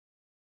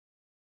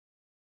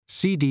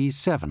CD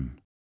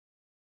 7.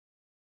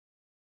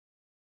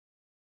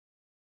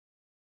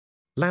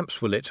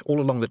 Lamps were lit all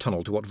along the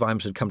tunnel to what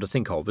Vimes had come to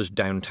think of as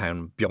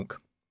downtown Bjonk.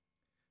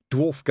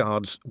 Dwarf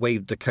guards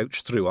waved the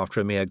coach through after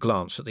a mere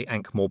glance at the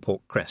Ankh-Morpork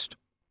crest.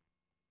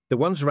 The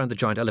ones around the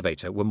giant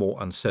elevator were more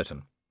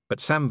uncertain,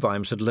 but Sam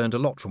Vimes had learned a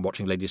lot from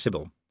watching Lady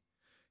Sybil.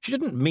 She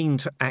didn't mean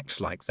to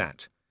act like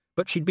that,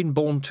 but she'd been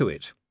born to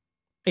it,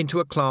 into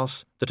a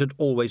class that had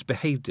always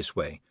behaved this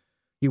way.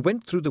 You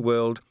went through the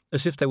world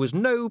as if there was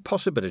no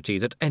possibility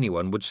that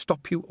anyone would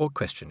stop you or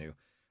question you,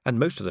 and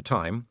most of the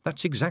time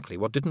that's exactly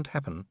what didn't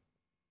happen.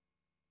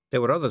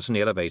 There were others in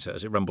the elevator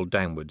as it rumbled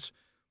downwards.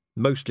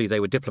 Mostly they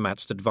were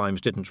diplomats that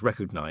Vimes didn't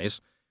recognise,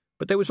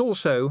 but there was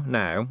also,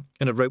 now,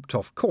 in a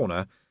roped-off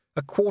corner,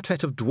 a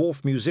quartet of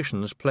dwarf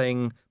musicians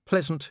playing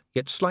pleasant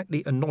yet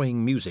slightly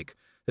annoying music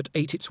that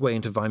ate its way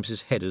into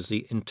Vimes's head as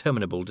the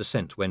interminable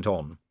descent went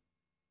on.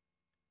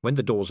 When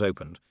the doors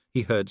opened,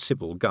 he heard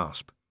Sybil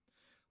gasp.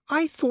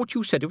 "I thought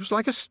you said it was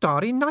like a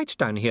starry night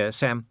down here,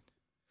 Sam."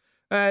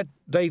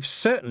 They've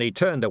certainly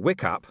turned the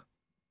wick up."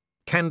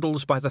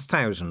 Candles by the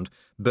thousand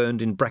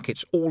burned in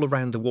brackets all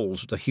around the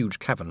walls of the huge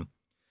cavern,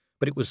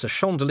 but it was the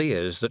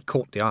chandeliers that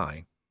caught the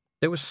eye.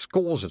 There were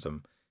scores of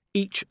them,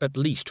 each at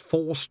least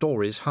 4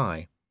 stories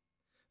high.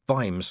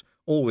 Vimes,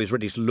 always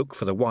ready to look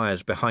for the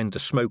wires behind the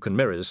smoke and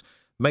mirrors,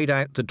 made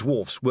out the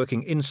dwarfs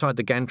working inside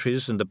the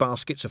gantries and the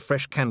baskets of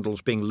fresh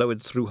candles being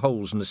lowered through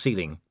holes in the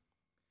ceiling.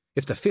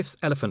 If the 5th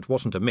elephant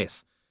wasn't a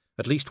myth,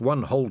 at least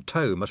one whole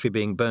toe must be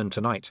being burned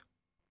tonight.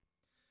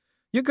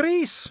 "Your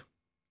Grace!"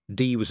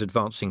 Dee was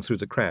advancing through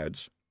the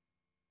crowds.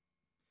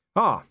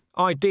 "Ah,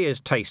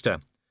 ideas taster,"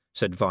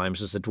 said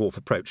Vimes as the dwarf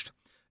approached.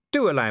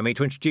 "Do allow me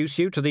to introduce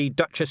you to the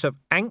Duchess of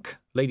Ankh,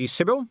 Lady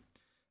Sybil."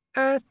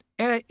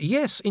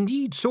 Yes,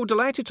 indeed, so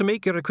delighted to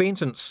make your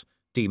acquaintance,"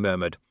 Dee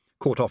murmured,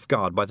 caught off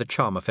guard by the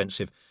charm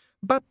offensive.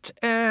 "But,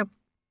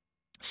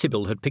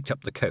 Sybil had picked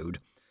up the code.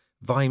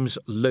 Vimes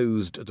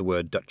loathed the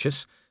word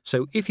Duchess,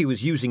 so if he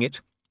was using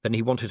it, then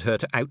he wanted her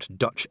to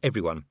out-Dutch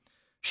everyone.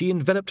 She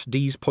enveloped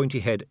Dee's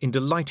pointy head in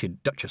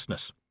delighted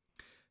duchessness.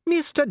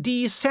 "Mr.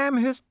 Dee, Sam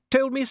has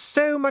told me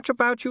so much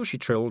about you," she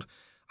trilled.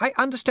 "I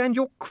understand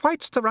you're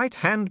quite the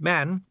right-hand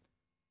man."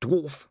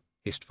 "Dwarf,"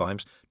 hissed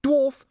Vimes.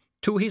 "Dwarf,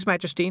 to His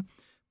Majesty.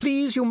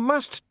 Please, you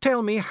must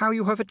tell me how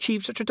you have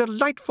achieved such a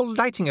delightful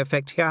lighting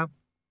effect here."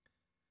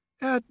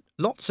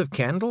 Lots of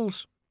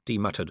candles," Dee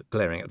muttered,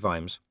 glaring at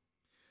Vimes.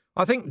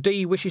 "I think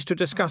Dee wishes to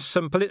discuss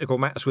some political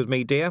matters with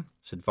me, dear,"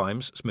 said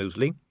Vimes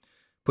smoothly,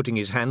 putting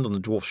his hand on the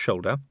dwarf's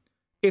shoulder.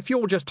 "If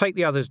you'll just take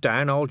the others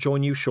down, I'll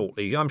join you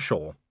shortly, I'm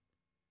sure."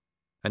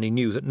 And he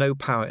knew that no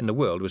power in the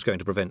world was going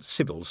to prevent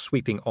Sybil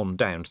sweeping on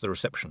down to the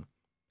reception.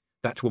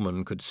 That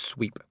woman could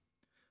sweep.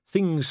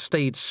 Things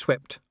stayed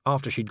swept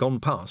after she'd gone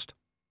past.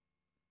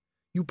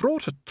 "You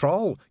brought a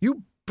troll!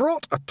 You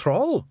brought a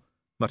troll!"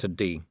 muttered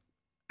Dee.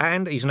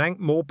 "And he's an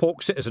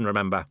Ankh-Morpork citizen,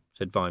 remember,"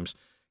 said Vimes.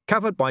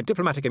 "Covered by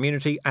diplomatic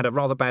immunity and a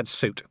rather bad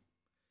suit."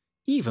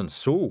 "Even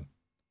so."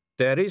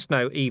 "There is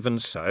no even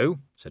so,"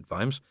 said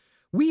Vimes.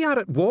 "We are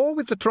at war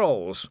with the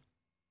trolls."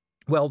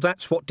 "Well,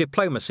 that's what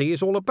diplomacy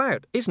is all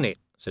about, isn't it?"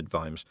 said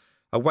Vimes.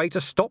 "A way to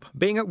stop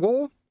being at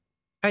war?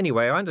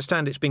 Anyway, I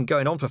understand it's been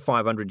going on for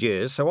 500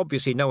 years, so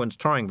obviously no one's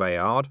trying very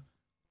hard."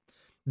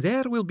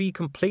 "There will be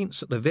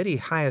complaints at the very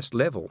highest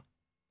level,"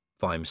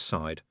 Vimes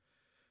sighed.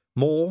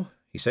 "More,"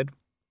 he said.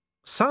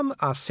 "Some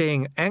are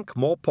saying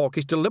Ankh-Morpork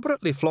is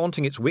deliberately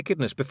flaunting its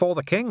wickedness before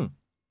the king."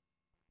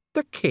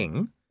 "The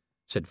king?"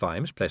 said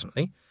Vimes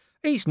pleasantly.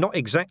 "He's not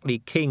exactly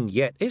king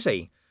yet, is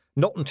he?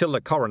 Not until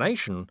the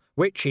coronation,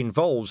 which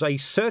involves a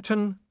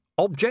certain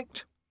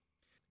object."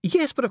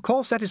 "Yes, but of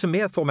course that is a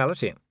mere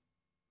formality."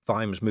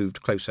 Vimes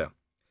moved closer.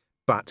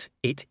 "But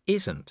it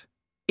isn't,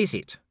 is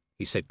it?"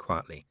 he said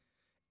quietly.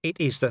 "It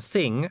is the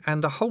thing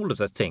and the whole of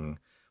the thing.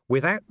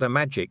 Without the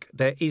magic,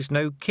 there is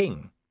no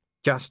king.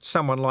 Just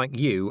someone like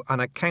you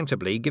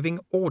unaccountably giving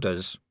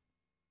orders."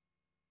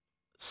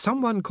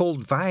 "Someone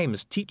called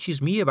Vimes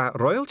teaches me about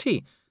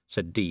royalty,"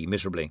 said Dee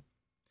miserably.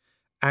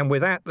 "And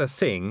without the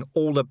thing,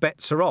 all the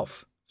bets are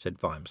off," said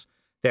Vimes.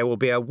 "There will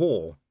be a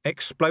war,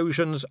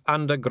 explosions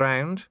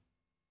underground."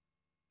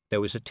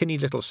 There was a tinny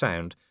little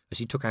sound as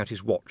he took out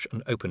his watch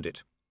and opened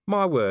it.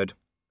 "My word,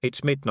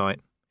 it's midnight,"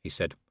 he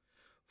said.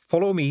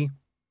 "Follow me,"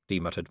 Dee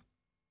muttered.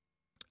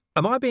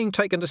 "Am I being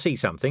taken to see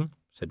something?"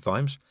 said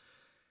Vimes.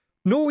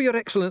 "No, Your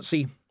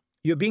Excellency.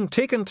 You're being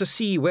taken to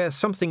see where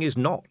something is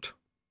not."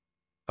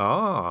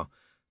 "Ah,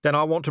 then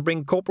I want to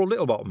bring Corporal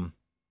Littlebottom."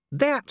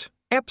 "That,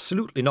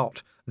 absolutely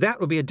not. That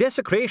would be a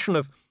desecration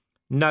of—"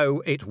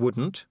 "No, it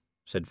wouldn't,"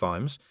 said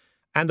Vimes.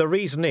 "And the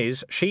reason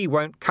is she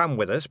won't come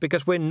with us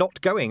because we're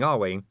not going, are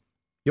we?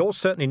 You're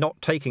certainly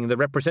not taking the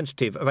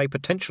representative of a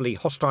potentially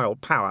hostile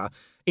power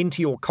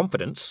into your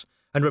confidence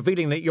and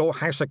revealing that your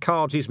house of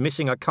cards is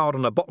missing a card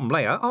on the bottom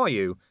layer, are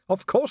you?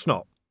 Of course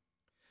not.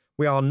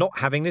 We are not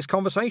having this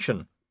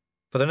conversation.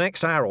 For the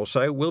next hour or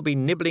so, we'll be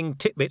nibbling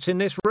titbits in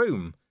this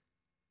room.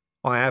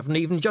 I haven't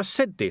even just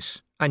said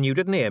this, and you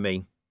didn't hear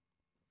me.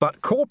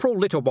 But Corporal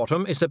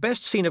Littlebottom is the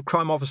best scene of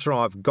crime officer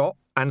I've got,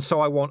 and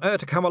so I want her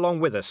to come along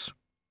with us."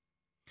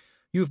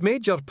 You've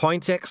made your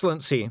point,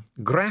 Excellency.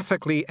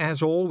 Graphically,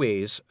 as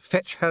always.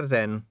 Fetch her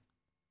then.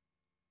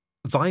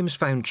 Vimes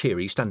found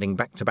Cheery standing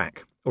back to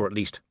back, or at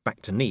least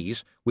back to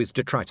knees, with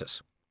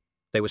Detritus.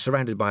 They were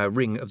surrounded by a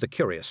ring of the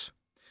curious.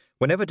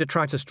 Whenever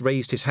Detritus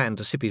raised his hand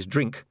to sip his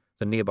drink,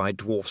 the nearby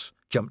dwarfs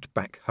jumped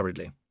back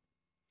hurriedly.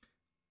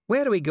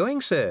 "Where are we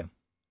going, sir?"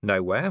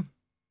 "Nowhere."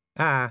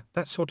 "Ah,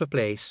 that sort of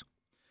place."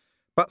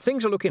 "But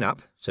things are looking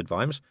up," said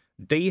Vimes.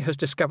 "D has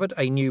discovered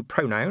a new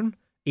pronoun,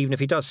 even if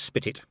he does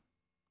spit it."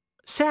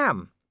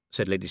 "Sam,"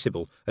 said Lady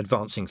Sybil,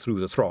 advancing through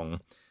the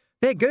throng,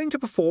 "they're going to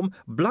perform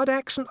Blood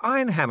Axe and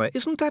Iron Hammer.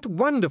 Isn't that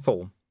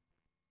wonderful?"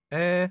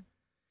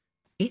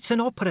 "It's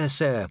an opera,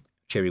 sir,"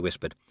 Cherry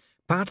whispered.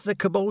 "Part of the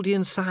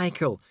Koboldian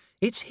cycle.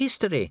 It's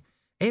history.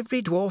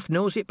 Every dwarf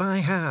knows it by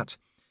heart.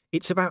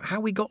 It's about how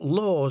we got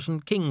laws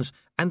and kings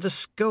and the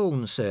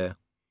scone, sir."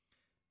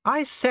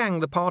 "I sang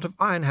the part of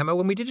Iron Hammer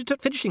when we did it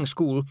at finishing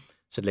school,"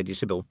 said Lady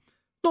Sybil.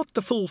 "Not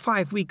the full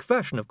 5-week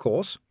version, of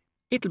course.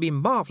 It'll be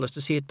marvellous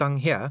to see it done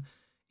here.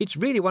 It's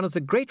really one of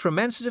the great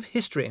romances of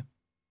history."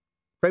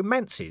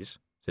 "Romances?"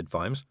 said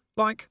Vimes.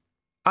 "Like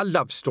a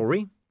love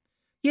story?"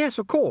 "Yes,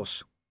 of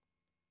course."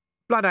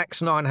 "Blood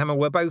Axe and Iron Hammer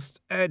were both,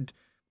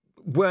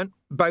 weren't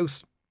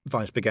both,"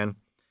 Vimes began.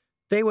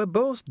 "They were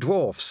both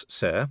dwarfs,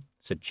 sir,"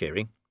 said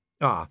Cheery.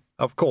 "Ah,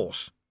 of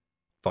course."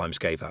 Vimes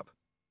gave up.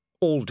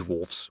 All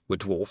dwarfs were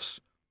dwarfs.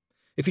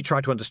 If you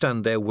tried to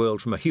understand their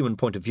world from a human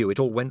point of view, it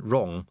all went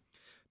wrong.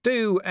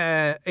 "Do,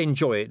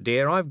 enjoy it,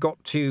 dear. I've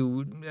got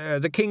to,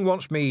 the king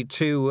wants me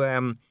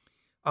to,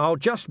 I'll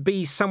just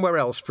be somewhere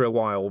else for a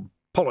while.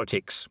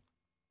 Politics."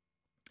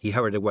 He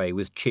hurried away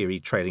with Cheery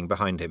trailing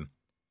behind him.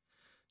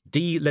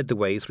 Dee led the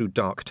way through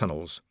dark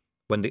tunnels.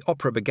 When the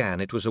opera began,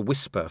 it was a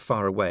whisper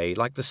far away,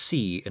 like the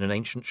sea in an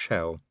ancient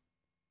shell.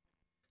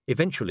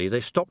 Eventually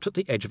they stopped at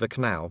the edge of a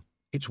canal,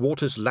 its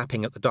waters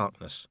lapping at the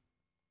darkness.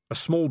 A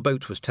small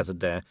boat was tethered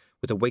there,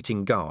 with a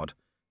waiting guard.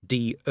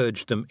 Dee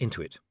urged them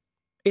into it.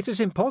 "It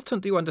is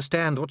important that you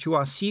understand what you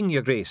are seeing,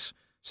 Your Grace,"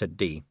 said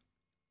Dee.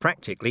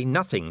 "Practically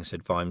nothing,"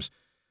 said Vimes,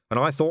 "and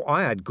I thought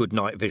I had good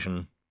night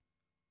vision."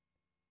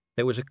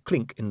 There was a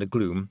clink in the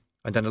gloom,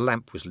 and then a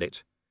lamp was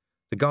lit.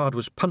 The guard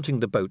was punting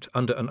the boat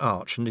under an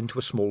arch and into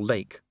a small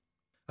lake.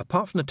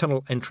 Apart from the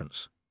tunnel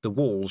entrance, the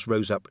walls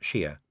rose up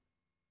sheer.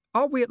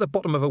 "Are we at the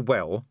bottom of a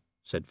well?"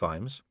 said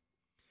Vimes.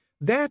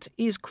 "That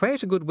is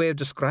quite a good way of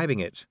describing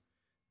it."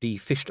 Dee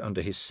fished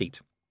under his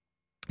seat.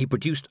 He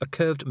produced a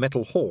curved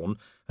metal horn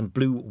and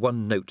blew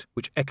one note,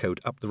 which echoed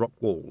up the rock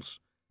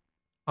walls.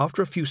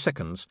 After a few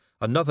seconds,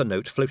 another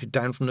note floated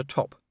down from the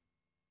top.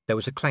 There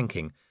was a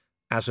clanking,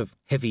 as of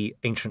heavy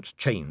ancient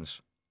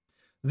chains.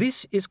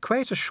 "This is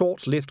quite a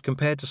short lift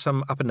compared to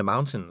some up in the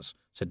mountains,"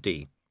 said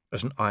Dee,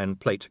 as an iron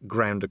plate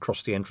ground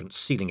across the entrance,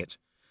 sealing it.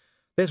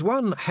 "There's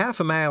one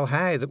 1/2 mile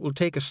high that will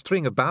take a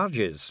string of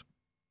barges."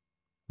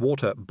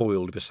 Water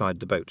boiled beside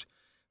the boat.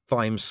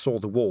 Vimes saw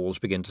the walls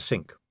begin to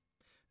sink.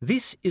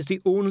 "This is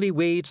the only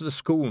way to the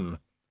scone,"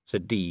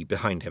 said Dee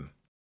behind him.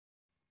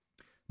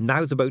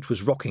 Now the boat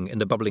was rocking in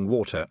the bubbling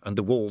water, and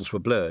the walls were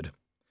blurred.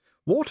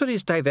 "Water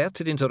is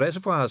diverted into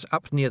reservoirs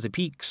up near the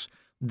peaks.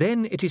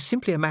 Then it is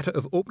simply a matter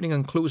of opening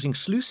and closing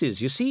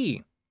sluices, you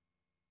see."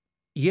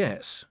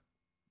 "Yes,"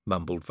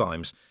 mumbled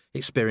Vimes,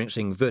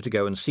 experiencing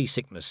vertigo and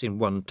seasickness in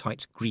one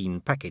tight green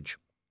package.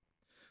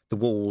 The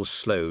walls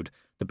slowed,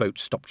 the boat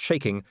stopped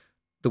shaking,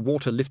 the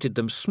water lifted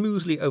them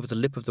smoothly over the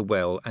lip of the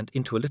well and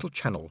into a little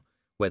channel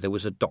where there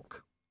was a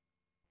dock.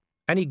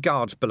 "Any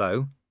guards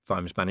below?"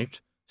 Vimes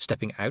managed,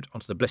 stepping out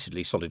onto the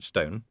blessedly solid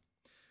stone.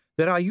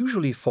 "There are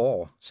usually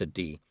 4, said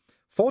Dee.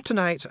 "For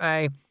tonight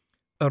I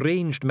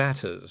arranged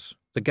matters.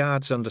 The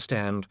guards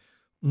understand.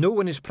 No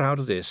one is proud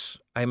of this.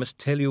 I must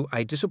tell you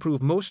I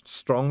disapprove most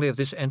strongly of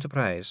this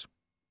enterprise."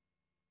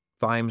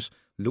 Vimes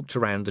looked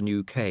around the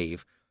new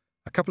cave.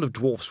 A couple of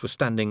dwarfs were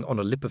standing on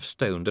a lip of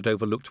stone that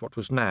overlooked what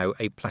was now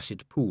a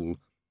placid pool.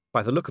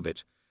 By the look of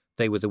it,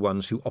 they were the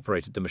ones who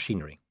operated the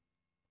machinery.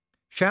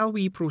 "Shall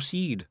we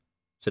proceed?"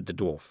 said the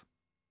dwarf.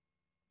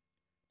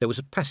 There was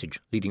a passage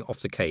leading off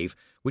the cave,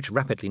 which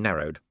rapidly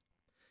narrowed.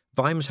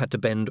 Vimes had to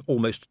bend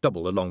almost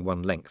double along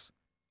one length.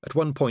 At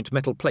one point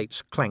metal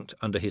plates clanked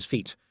under his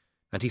feet,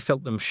 and he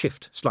felt them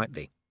shift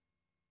slightly.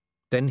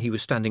 Then he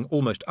was standing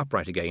almost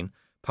upright again,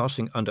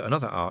 passing under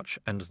another arch,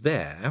 and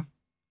there...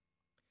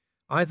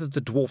 Either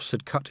the dwarfs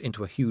had cut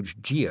into a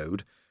huge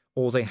geode,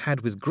 or they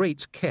had with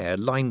great care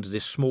lined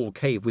this small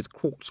cave with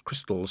quartz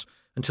crystals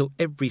until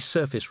every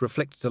surface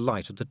reflected the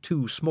light of the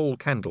 2 small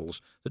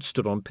candles that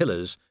stood on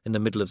pillars in the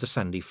middle of the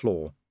sandy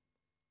floor.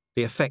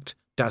 The effect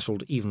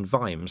dazzled even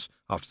Vimes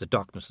after the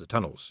darkness of the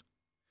tunnels.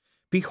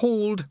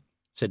 "Behold,"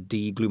 said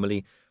Dee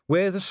gloomily,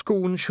 "where the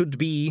scone should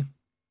be."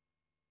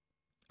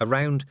 A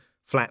round,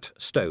 flat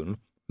stone,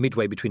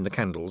 midway between the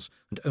candles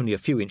and only a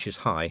few inches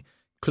high,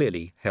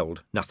 clearly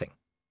held nothing.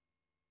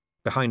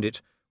 Behind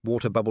it,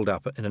 water bubbled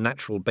up in a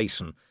natural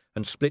basin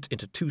and split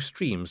into 2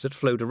 streams that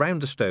flowed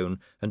around the stone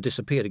and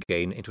disappeared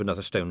again into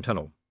another stone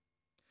tunnel.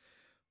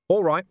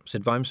 "All right,"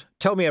 said Vimes.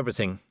 "Tell me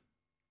everything."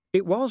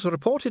 "It was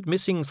reported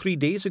missing 3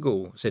 days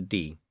ago," said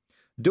Dee.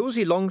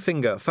 Dozy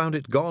Longfinger found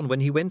it gone when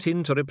he went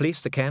in to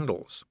replace the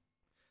candles.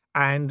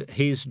 And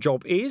his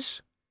job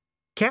is?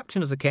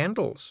 Captain of the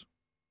candles.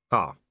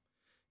 Ah,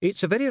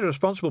 it's a very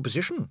responsible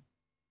position.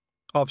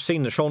 I've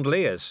seen the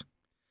chandeliers.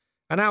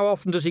 And how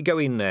often does he go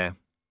in there?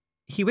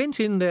 He went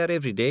in there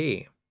every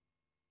day.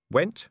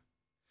 Went?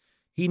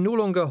 He no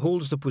longer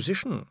holds the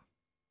position.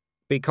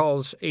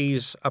 Because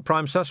he's a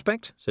prime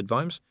suspect, said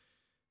Vimes.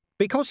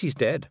 Because he's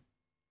dead.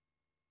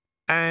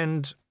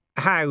 And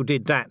how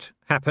did that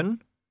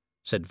happen?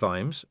 Said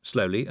Vimes,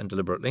 slowly and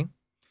deliberately.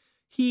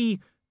 He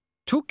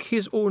took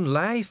his own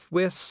life.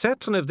 We're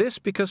certain of this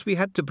because we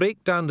had to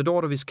break down the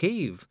door of his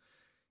cave.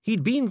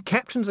 He'd been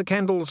captain of the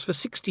candles for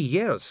 60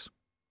 years.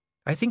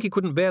 I think he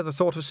couldn't bear the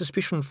thought of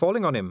suspicion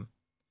falling on him.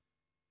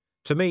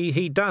 To me,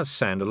 he does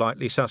sound a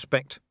likely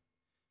suspect.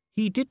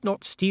 He did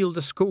not steal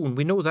the scone,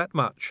 we know that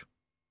much.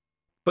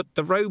 But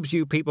the robes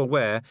you people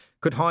wear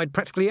could hide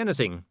practically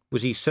anything.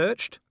 Was he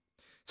searched?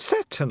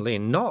 Certainly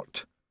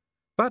not.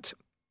 But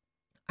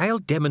I'll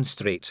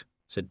demonstrate,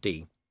 said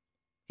Dee.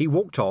 He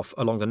walked off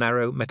along the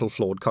narrow,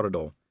 metal-floored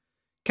corridor.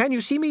 Can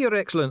you see me, Your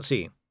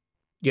Excellency?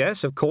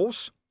 Yes, of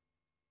course.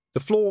 The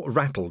floor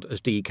rattled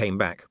as Dee came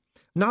back.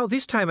 Now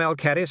this time I'll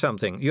carry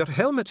something. Your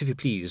helmet, if you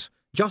please,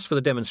 just for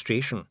the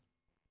demonstration.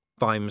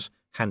 Vimes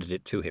handed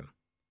it to him.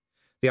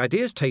 The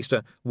ideas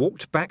taster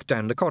walked back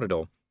down the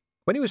corridor.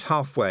 When he was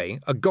halfway,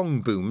 a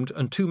gong boomed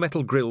and 2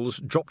 metal grills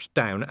dropped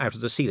down out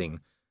of the ceiling.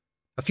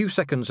 A few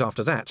seconds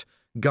after that,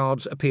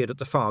 guards appeared at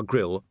the far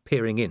grill,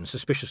 peering in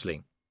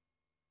suspiciously.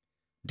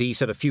 Dee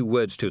said a few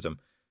words to them.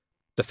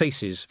 The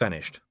faces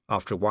vanished.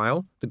 After a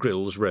while, the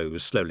grills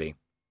rose slowly.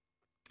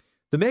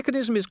 The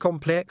mechanism is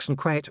complex and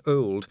quite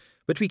old,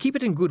 but we keep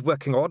it in good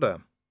working order,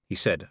 he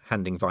said,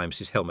 handing Vimes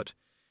his helmet.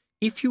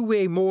 If you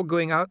weigh more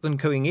going out than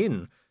going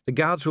in, the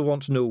guards will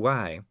want to know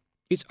why.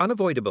 It's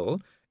unavoidable.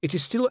 It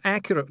is still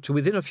accurate to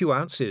within a few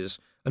ounces,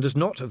 and does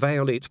not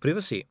violate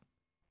privacy.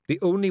 The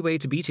only way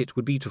to beat it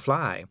would be to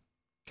fly.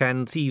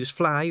 Can thieves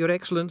fly, Your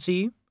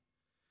Excellency?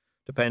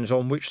 Depends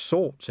on which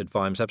sort, said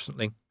Vimes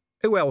absently.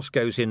 Who else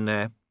goes in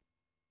there?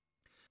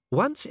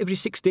 Once every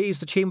 6 days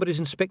the chamber is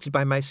inspected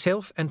by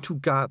myself and 2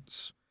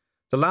 guards.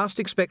 The last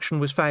inspection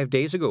was 5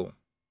 days ago.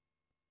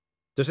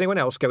 Does anyone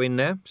else go in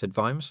there? Said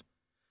Vimes.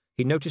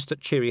 He noticed that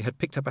Cheery had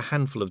picked up a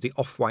handful of the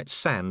off-white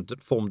sand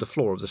that formed the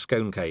floor of the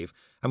scone cave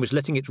and was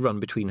letting it run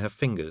between her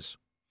fingers.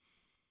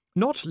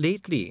 Not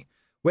lately.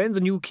 When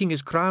the new king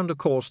is crowned, of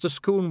course, the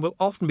scone will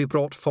often be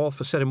brought forth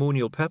for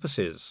ceremonial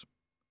purposes.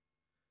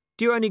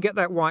 Do you only get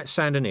that white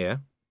sand in here?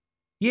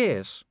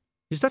 Yes.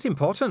 Is that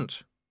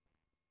important?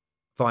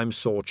 Vimes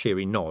saw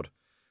Cheery nod.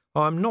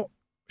 I'm not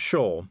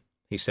sure,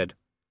 he said.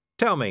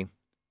 Tell me,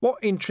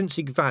 what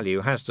intrinsic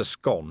value has the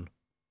scone?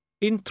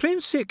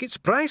 Intrinsic? It's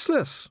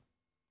priceless.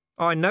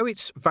 I know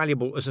it's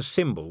valuable as a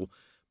symbol,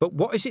 but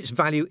what is its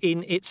value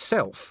in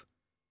itself?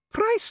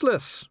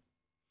 Priceless.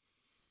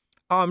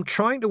 I'm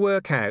trying to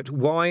work out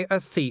why a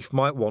thief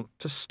might want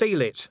to steal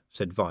it,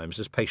 said Vimes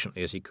as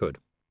patiently as he could.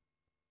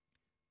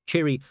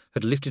 Cheery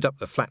had lifted up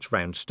the flat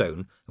round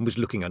stone and was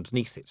looking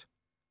underneath it.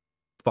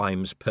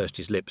 Vimes pursed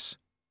his lips.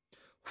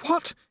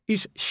 What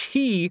is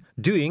she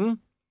doing?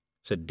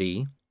 Said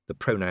Dee. The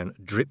pronoun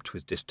dripped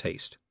with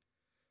distaste.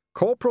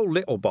 Corporal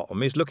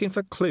Littlebottom is looking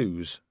for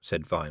clues,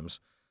 said Vimes.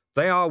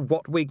 They are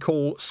what we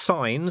call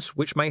signs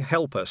which may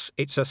help us.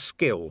 It's a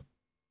skill.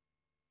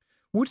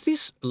 Would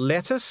this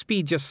letter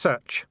speed your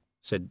search?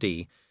 Said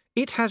Dee.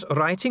 It has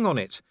writing on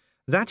it.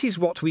 That is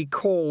what we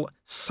call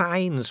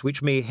signs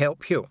which may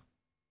help you.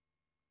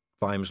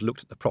 Vimes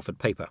looked at the proffered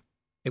paper.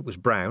 It was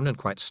brown and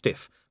quite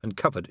stiff, and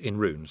covered in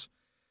runes.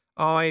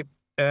 I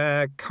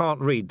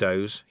can't read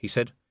those, he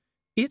said.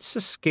 It's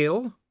a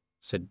skill,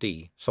 said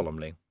Dee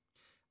solemnly.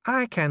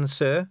 I can,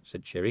 sir,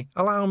 said Cheery.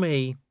 Allow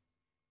me.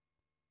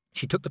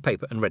 She took the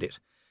paper and read it.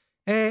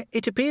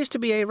 It appears to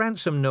be a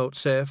ransom note,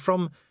 sir,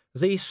 from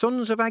the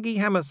sons of Aggie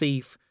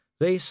Hammerthief.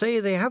 They say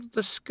they have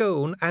the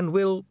scone and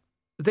will...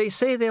 They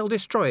say they'll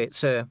destroy it,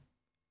 sir.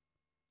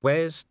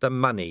 Where's the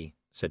money?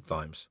 Said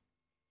Vimes.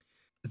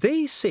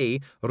 They say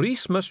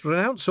Rhys must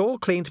renounce all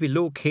claim to be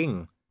Low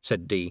King,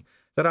 said Dee.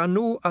 There are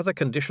no other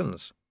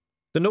conditions.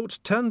 The note's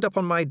turned up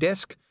on my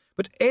desk,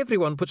 but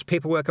everyone puts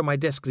paperwork on my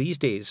desk these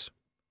days.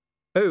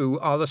 Who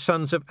are the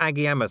sons of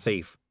Aggie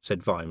Hammerthief?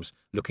 Said Vimes,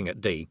 looking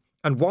at Dee.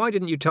 And why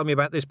didn't you tell me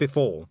about this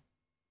before?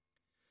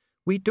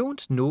 We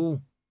don't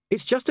know.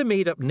 It's just a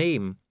made-up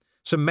name.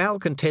 Some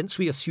malcontents,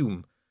 we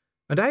assume.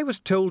 And I was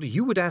told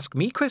you would ask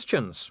me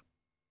questions.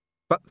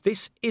 But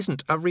this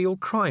isn't a real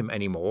crime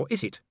anymore,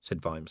 is it?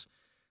 Said Vimes.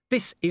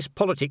 This is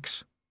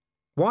politics.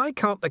 Why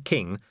can't the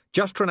king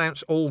just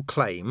renounce all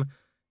claim,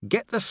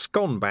 get the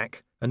scone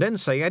back, and then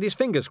say he had his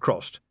fingers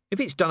crossed, if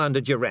it's done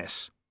under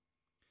duress?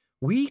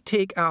 We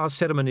take our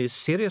ceremonies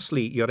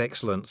seriously, Your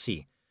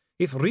Excellency.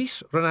 If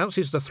Rhys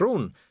renounces the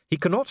throne, he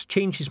cannot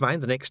change his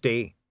mind the next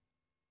day.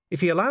 If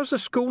he allows the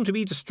scone to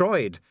be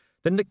destroyed,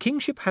 then the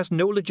kingship has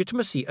no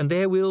legitimacy, and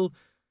there will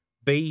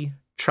be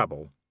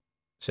trouble,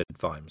 said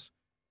Vimes.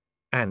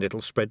 And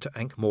it'll spread to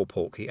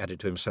Ankh-Morpork, he added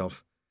to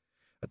himself.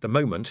 At the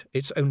moment,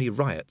 it's only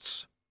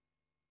riots.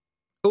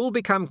 Who'll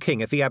become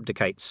king if he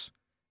abdicates?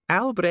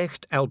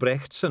 Albrecht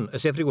Albrechtsson,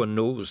 as everyone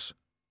knows.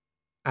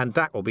 And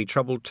that will be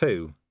trouble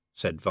too,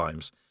 said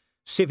Vimes.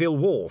 Civil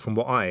war, from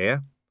what I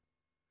hear.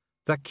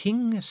 The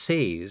king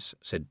says,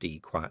 said Dee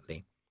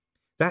quietly,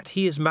 that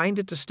he is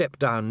minded to step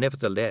down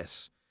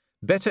nevertheless.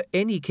 Better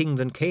any king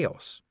than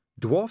chaos.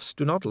 Dwarfs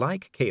do not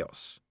like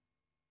chaos.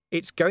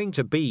 It's going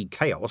to be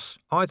chaos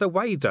either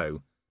way,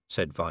 though,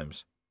 said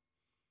Vimes.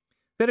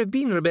 There have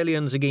been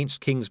rebellions against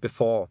kings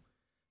before.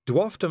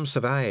 Dwarfdom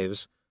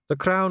survives, the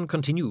crown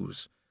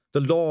continues, the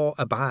law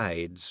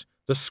abides,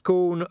 the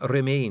scone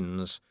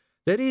remains.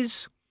 There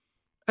is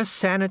a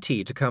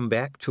sanity to come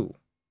back to.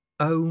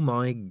 Oh,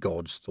 my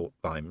gods, thought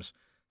Vimes.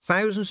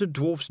 Thousands of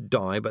dwarfs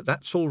die, but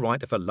that's all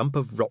right if a lump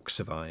of rock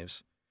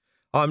survives.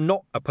 I'm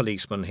not a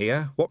policeman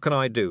here. What can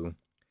I do?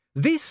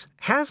 This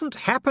hasn't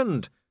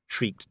happened,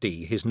 shrieked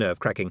Dee, his nerve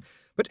cracking.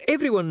 But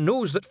everyone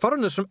knows that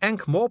foreigners from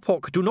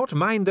Ankh-Morpork do not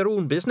mind their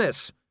own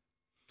business.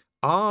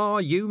 Ah,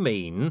 you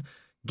mean,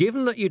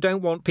 given that you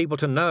don't want people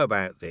to know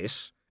about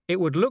this, it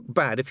would look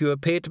bad if you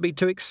appeared to be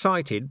too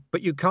excited,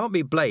 but you can't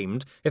be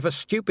blamed if a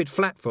stupid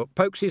flatfoot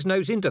pokes his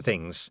nose into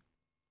things.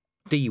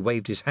 Dee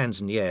waved his hands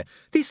in the air.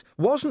 This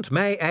wasn't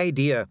my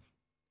idea.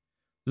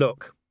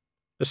 Look,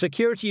 the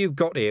security you've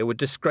got here would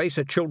disgrace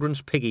a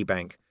children's piggy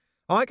bank.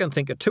 I can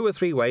think of 2 or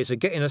 3 ways of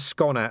getting a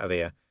scone out of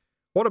here.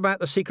 What about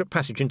the secret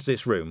passage into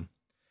this room?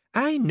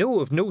 I know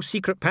of no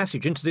secret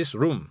passage into this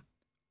room.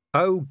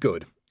 Oh,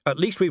 good. At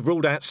least we've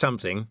ruled out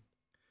something.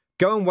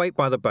 Go and wait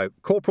by the boat.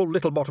 Corporal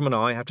Littlebottom and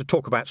I have to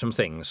talk about some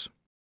things.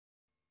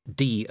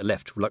 Dee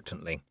left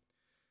reluctantly.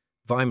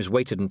 Vimes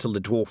waited until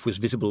the dwarf was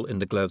visible in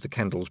the glow of the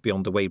candles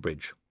beyond the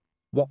weighbridge.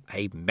 What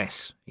a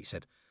mess, he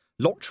said.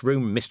 Locked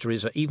room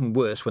mysteries are even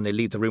worse when they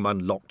leave the room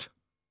unlocked.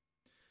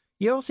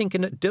 You're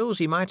thinking that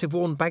Dillsy might have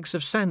worn bags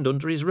of sand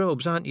under his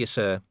robes, aren't you,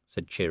 sir?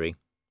 Said Cheery.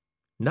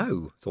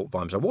 No, thought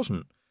Vimes, I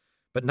wasn't.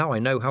 But now I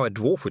know how a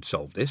dwarf would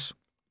solve this.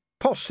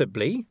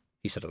 Possibly,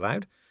 he said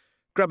aloud.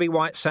 Grubby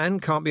white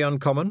sand can't be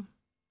uncommon.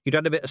 You'd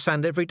add a bit of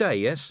sand every day,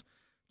 yes?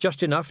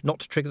 Just enough not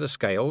to trigger the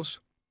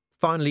scales.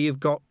 Finally, you've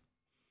got...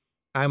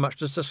 How much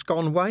does the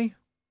scone weigh?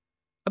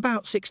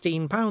 About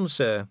 16 pounds,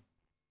 sir.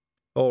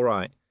 All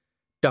right.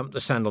 Dump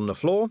the sand on the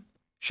floor,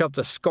 shove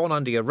the scone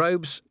under your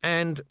robes,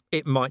 and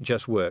it might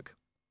just work.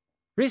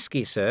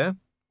 Risky, sir.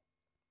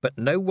 But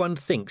no one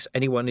thinks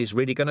anyone is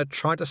really going to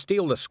try to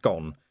steal the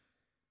scone.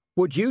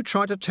 Would you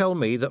try to tell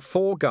me that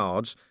 4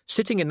 guards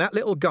sitting in that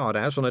little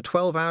guardhouse on a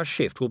 12-hour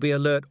shift will be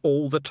alert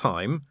all the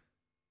time?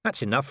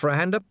 That's enough for a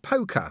hand of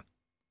poker.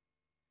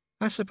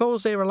 I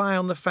suppose they rely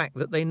on the fact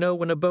that they know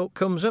when a boat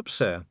comes up,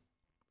 sir.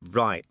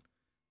 Right.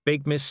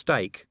 Big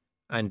mistake.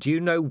 And do you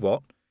know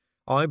what?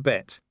 I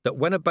bet that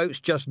when a boat's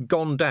just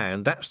gone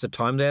down, that's the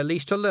time they're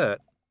least alert.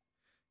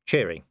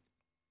 Cheery.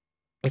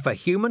 If a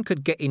human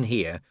could get in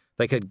here,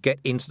 they could get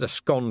into the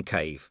scone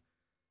cave.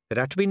 They'd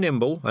have to be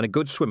nimble and a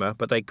good swimmer,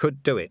 but they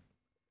could do it.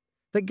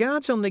 The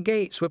guards on the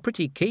gates were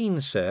pretty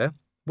keen, sir.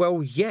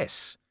 Well,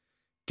 yes.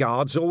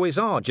 Guards always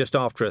are just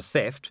after a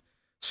theft.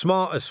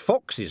 Smart as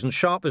foxes and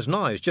sharp as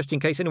knives, just in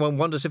case anyone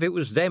wonders if it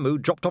was them who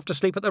dropped off to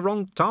sleep at the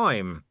wrong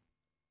time.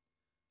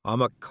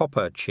 I'm a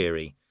copper,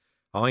 Cheery.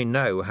 I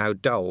know how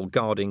dull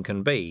guarding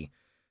can be,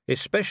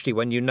 especially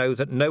when you know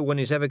that no one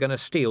is ever going to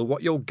steal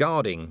what you're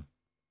guarding.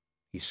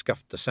 He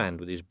scuffed the sand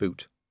with his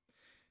boot.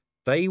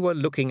 They were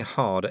looking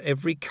hard at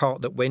every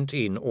cart that went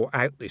in or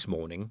out this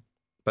morning,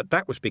 but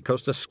that was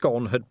because the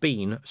scone had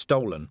been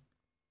stolen.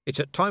 It's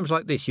at times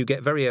like this you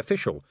get very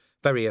official,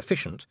 very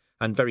efficient,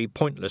 and very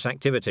pointless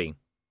activity.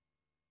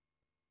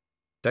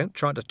 Don't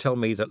try to tell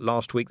me that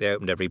last week they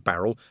opened every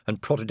barrel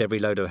and prodded every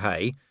load of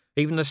hay,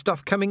 even the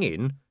stuff coming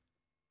in.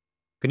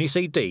 Can you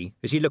see Dee?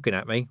 Is he looking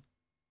at me?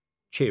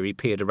 Cheery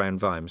peered around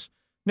Vimes.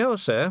 No,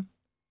 sir.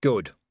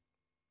 Good.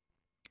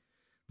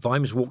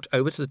 Vimes walked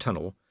over to the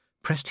tunnel,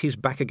 pressed his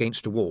back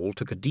against a wall,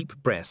 took a deep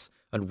breath,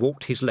 and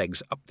walked his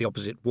legs up the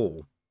opposite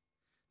wall.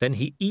 Then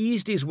he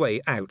eased his way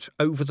out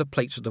over the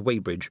plates of the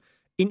weighbridge,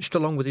 inched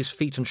along with his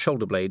feet and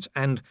shoulder blades,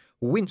 and,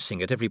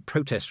 wincing at every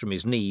protest from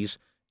his knees,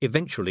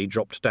 eventually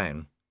dropped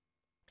down.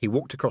 He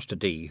walked across to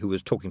Dee, who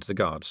was talking to the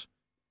guards.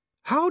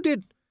 How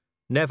did...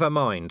 Never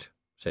mind,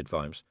 said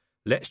Vimes.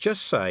 Let's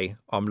just say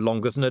I'm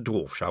longer than a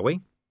dwarf, shall we?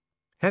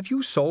 Have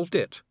you solved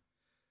it?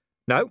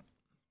 No,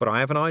 but I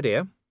have an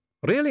idea.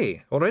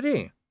 Really?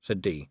 Already?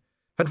 Said Dee.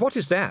 And what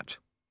is that?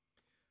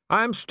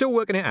 I am still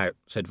working it out,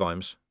 said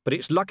Vimes, but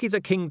it's lucky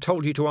the king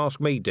told you to ask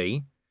me,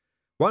 Dee.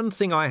 One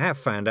thing I have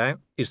found out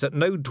is that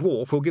no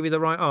dwarf will give you the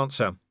right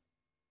answer.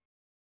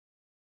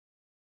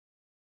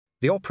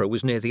 The opera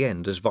was near the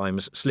end as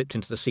Vimes slipped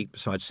into the seat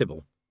beside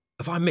Sybil.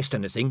 Have I missed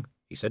anything?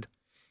 He said.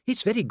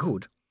 It's very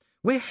good.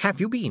 Where have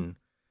you been?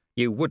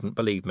 You wouldn't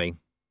believe me.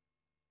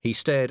 He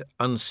stared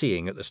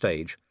unseeing at the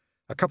stage.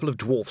 A couple of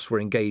dwarfs were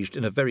engaged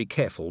in a very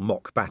careful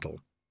mock battle.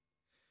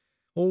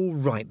 All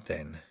right,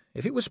 then.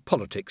 If it was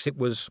politics, it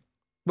was,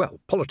 well,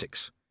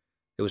 politics.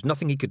 There was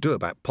nothing he could do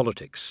about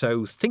politics,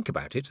 so think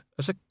about it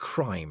as a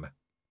crime.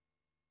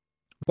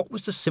 What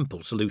was the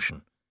simple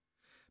solution?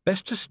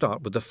 Best to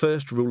start with the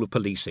first rule of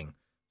policing.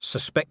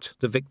 Suspect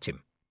the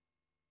victim.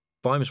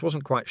 Vimes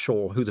wasn't quite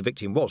sure who the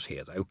victim was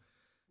here, though,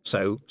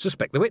 so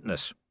suspect the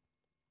witness.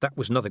 That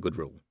was another good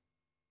rule.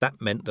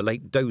 That meant the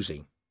late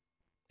Dozy.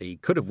 He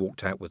could have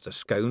walked out with the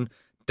scone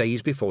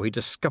days before he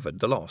discovered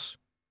the loss.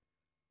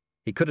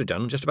 He could have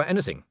done just about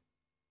anything.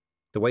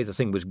 The way the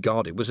thing was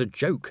guarded was a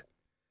joke.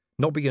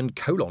 Nobby and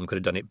Colon could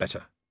have done it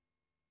better.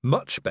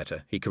 Much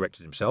better, he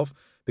corrected himself,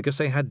 because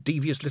they had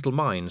devious little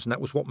minds, and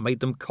that was what made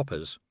them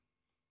coppers.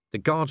 The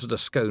guards of the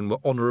scone were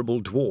honourable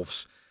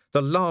dwarfs,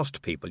 the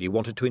last people you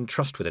wanted to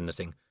entrust with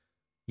anything.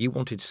 You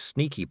wanted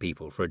sneaky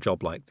people for a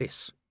job like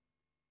this.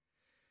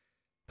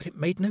 But it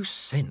made no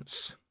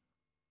sense.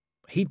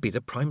 He'd be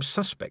the prime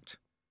suspect.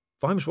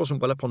 Vimes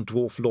wasn't well up on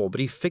dwarf law,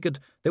 but he figured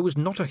there was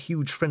not a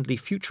huge friendly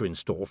future in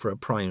store for a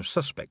prime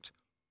suspect,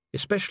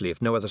 especially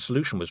if no other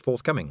solution was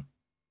forthcoming.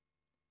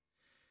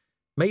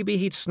 Maybe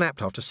he'd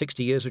snapped after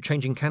 60 years of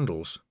changing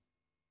candles.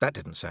 That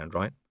didn't sound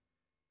right.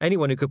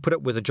 Anyone who could put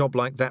up with a job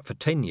like that for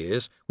 10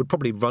 years would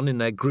probably run in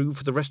their groove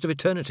for the rest of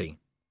eternity.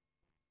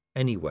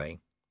 Anyway,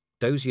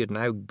 Dozy had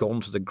now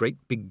gone to the great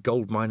big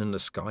gold mine in the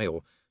sky,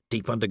 or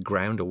deep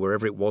underground, or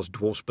wherever it was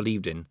dwarfs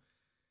believed in.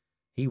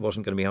 He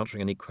wasn't going to be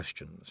answering any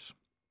questions.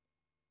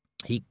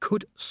 He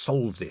could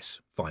solve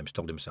this, Vimes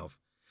told himself.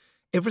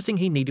 Everything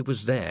he needed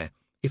was there,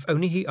 if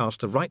only he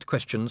asked the right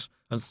questions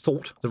and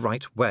thought the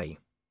right way.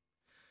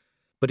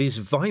 But his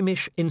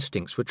Vimish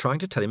instincts were trying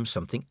to tell him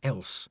something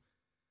else.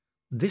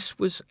 This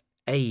was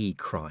a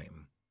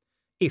crime.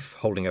 If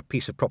holding a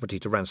piece of property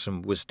to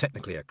ransom was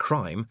technically a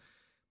crime,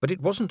 but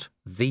it wasn't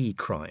the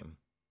crime.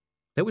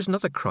 There was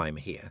another crime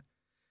here.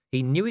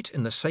 He knew it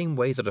in the same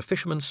way that a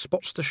fisherman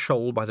spots the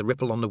shoal by the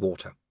ripple on the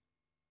water.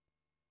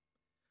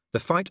 The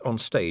fight on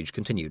stage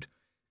continued.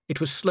 It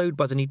was slowed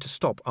by the need to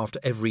stop after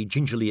every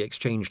gingerly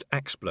exchanged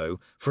axe blow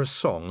for a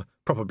song,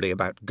 probably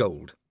about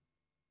gold.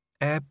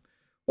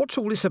 What's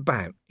all this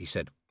about?" he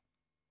said.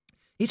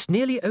 "It's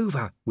nearly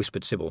over,"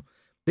 whispered Sybil.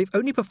 "They've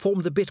only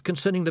performed the bit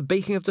concerning the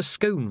baking of the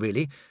scone,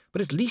 really,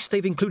 but at least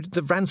they've included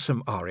the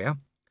ransom aria.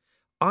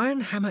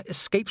 Ironhammer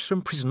escapes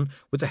from prison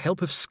with the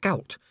help of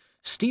Scout,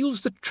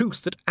 steals the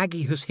truth that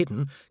Aggie has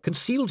hidden,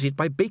 conceals it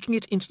by baking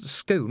it into the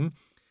scone,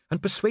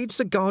 and persuades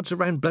the guards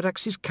around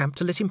Bloodaxe's camp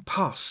to let him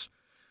pass.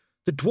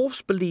 The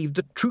dwarfs believed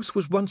that truth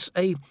was once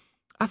a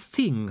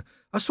thing,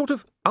 a sort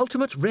of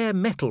ultimate rare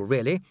metal,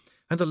 really,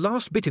 and the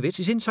last bit of it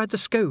is inside the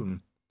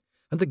scone.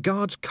 And the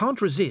guards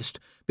can't resist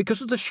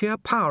because of the sheer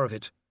power of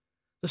it.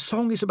 The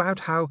song is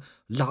about how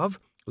love,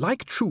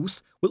 like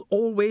truth, will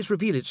always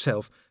reveal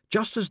itself,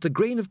 just as the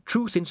grain of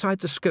truth inside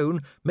the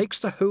scone makes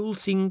the whole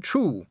thing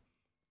true.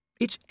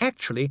 It's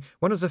actually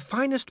one of the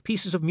finest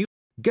pieces of music.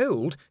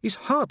 Gold is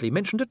hardly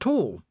mentioned at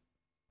all."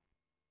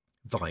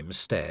 Vimes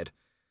stared.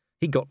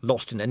 He got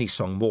lost in any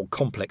song more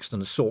complex than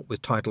the sort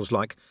with titles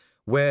like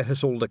 "Where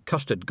Has All the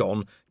Custard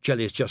Gone?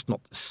 Jelly's Just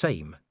Not the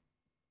Same."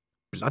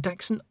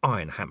 "Bloodaxe and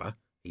Ironhammer,"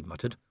 he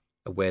muttered,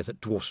 aware that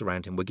dwarfs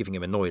around him were giving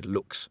him annoyed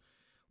looks.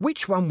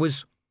 "Which one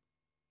was—"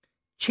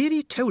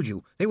 "Cheery told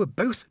you they were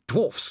both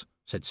dwarfs,"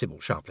 said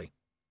Sybil sharply.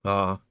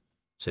 "Ah,"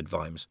 said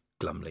Vimes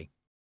glumly.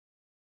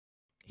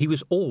 He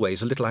was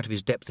always a little out of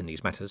his depth in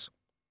these matters.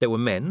 There were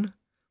men,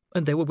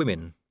 and there were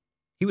women.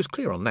 He was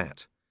clear on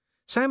that.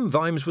 Sam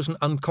Vimes was an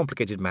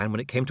uncomplicated man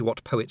when it came to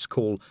what poets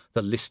call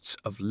the lists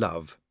of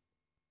love.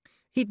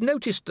 He'd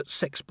noticed that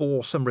sex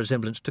bore some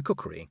resemblance to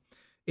cookery.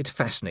 It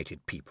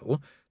fascinated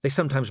people. They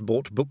sometimes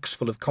bought books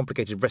full of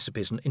complicated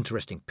recipes and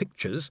interesting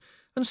pictures,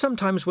 and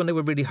sometimes when they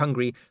were really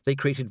hungry they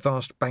created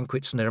vast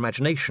banquets in their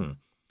imagination.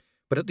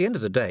 But at the end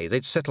of the day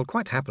they'd settle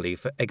quite happily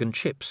for egg and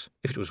chips,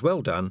 if it was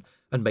well done,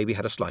 and maybe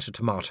had a slice of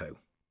tomato.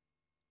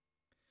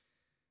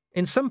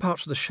 In some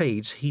parts of the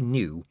Shades, he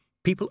knew,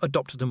 people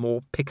adopted a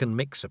more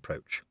pick-and-mix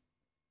approach.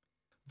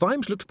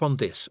 Vimes looked upon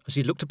this as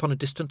he looked upon a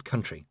distant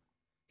country.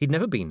 He'd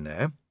never been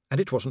there, and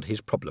it wasn't his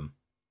problem.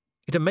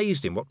 It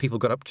amazed him what people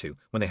got up to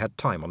when they had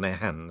time on their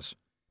hands.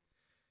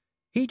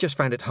 He just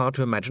found it hard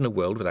to imagine a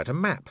world without a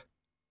map.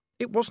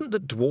 It wasn't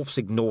that dwarfs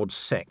ignored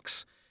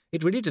sex.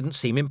 It really didn't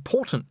seem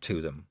important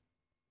to them.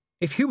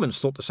 If humans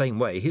thought the same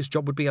way, his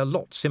job would be a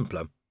lot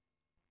simpler.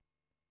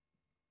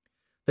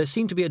 There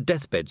seemed to be a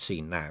deathbed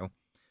scene now.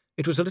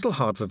 It was a little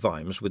hard for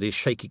Vimes, with his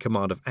shaky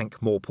command of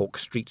Ankh-Morpork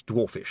Street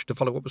Dwarfish, to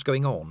follow what was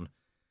going on.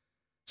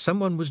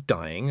 Someone was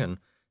dying, and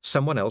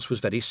someone else was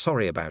very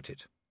sorry about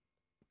it.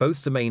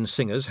 Both the main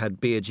singers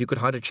had beards you could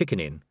hide a chicken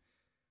in.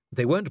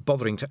 They weren't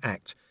bothering to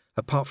act,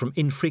 apart from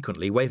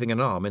infrequently waving an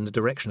arm in the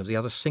direction of the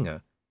other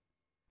singer.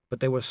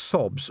 But there were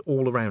sobs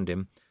all around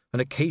him,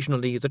 and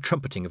occasionally the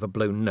trumpeting of a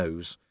blown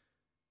nose.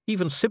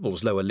 Even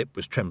Sybil's lower lip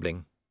was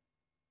trembling.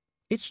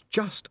 "It's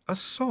just a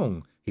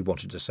song," he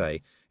wanted to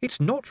say. "It's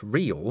not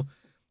real.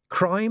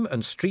 Crime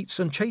and streets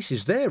and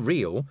chases, they're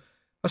real.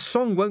 A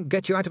song won't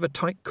get you out of a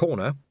tight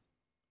corner.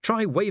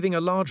 Try waving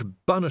a large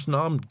bun at an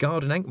armed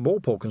guard in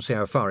Ankh-Morpork and see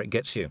how far it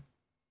gets you."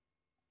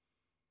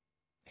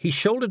 He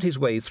shouldered his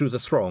way through the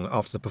throng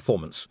after the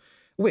performance,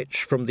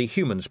 which, from the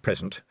humans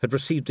present, had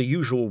received the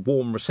usual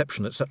warm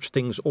reception that such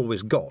things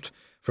always got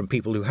from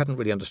people who hadn't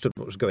really understood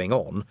what was going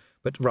on,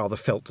 but rather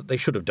felt that they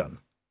should have done.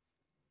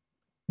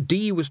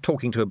 Dee was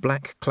talking to a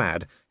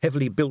black-clad,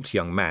 heavily built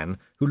young man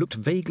who looked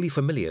vaguely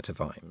familiar to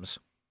Vimes.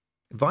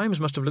 Vimes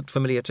must have looked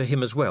familiar to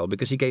him as well,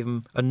 because he gave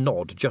him a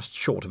nod just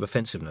short of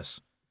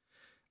offensiveness.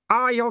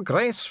 "Ah, Your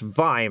Grace,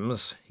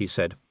 Vimes," he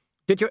said.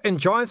 "Did you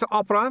enjoy the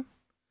opera?"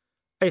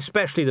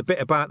 "Especially the bit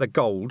about the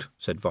gold,"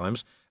 said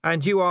Vimes.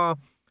 "And you are—"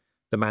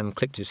 The man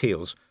clicked his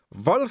heels.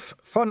 "Wolf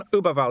von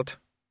Uberwald."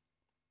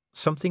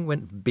 Something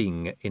went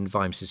bing in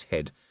Vimes's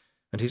head,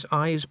 and his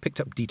eyes picked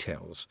up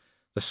details.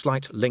 The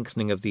slight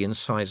lengthening of the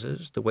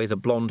incisors, the way the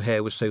blonde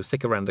hair was so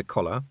thick around the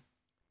collar.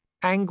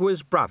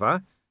 "Angwer's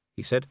brother,"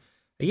 he said.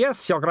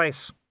 "Yes, Your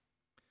Grace."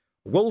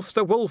 "Wolf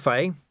the Wolf,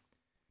 eh?"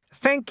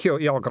 "Thank you,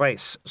 Your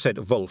Grace,"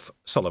 said Wolf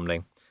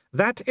solemnly.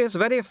 "That is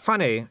very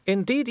funny.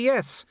 Indeed,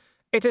 yes.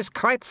 It is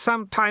quite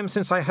some time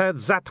since I heard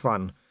that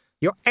one.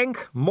 Your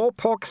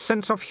Ankh-Morpork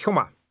sense of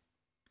humour."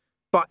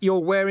 "But you're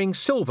wearing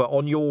silver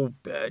on your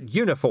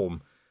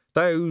uniform.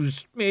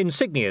 Those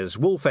insignias,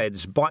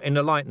 wolf-heads biting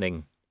the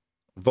lightning."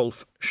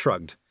 Wolf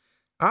shrugged.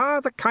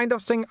 "The kind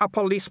of thing a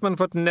policeman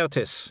would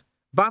notice.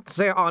 But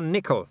they are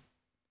nickel."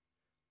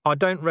 "I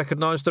don't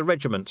recognise the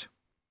regiment."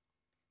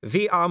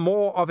 "We are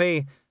more of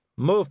a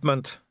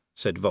movement,"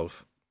 said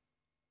Wolf.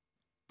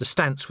 The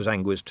stance was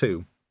Angwer's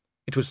too.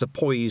 It was the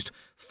poised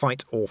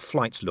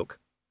fight-or-flight look,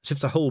 as if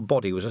the whole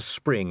body was a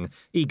spring,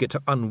 eager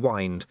to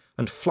unwind,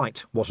 and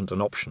flight wasn't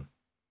an option.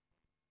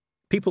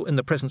 People in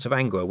the presence of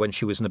Angwer when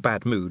she was in a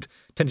bad mood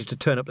tended to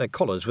turn up their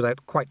collars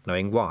without quite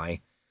knowing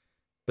why.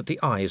 But the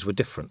eyes were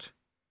different.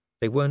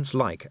 They weren't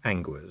like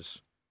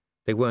Angwer's.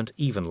 They weren't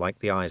even like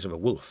the eyes of a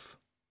wolf.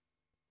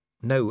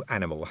 No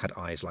animal had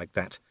eyes like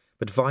that,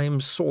 but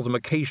Vimes saw them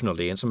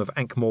occasionally in some of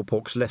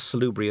Ankh-Morpork's less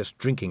salubrious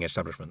drinking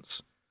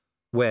establishments,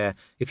 where,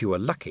 if you were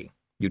lucky,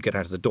 you'd get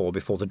out of the door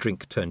before the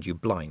drink turned you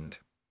blind.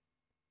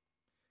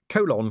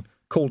 Colon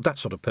called that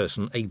sort of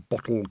person a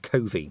bottle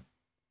covey.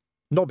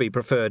 Nobby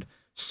preferred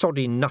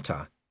soddy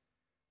nutter.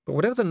 But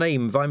whatever the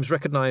name, Vimes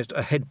recognised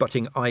a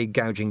head-butting,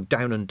 eye-gouging,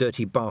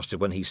 down-and-dirty bastard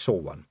when he saw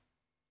one.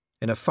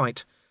 In a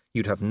fight,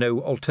 you'd have no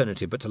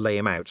alternative but to lay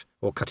him out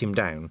or cut him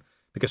down,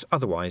 because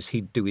otherwise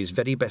he'd do his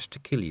very best to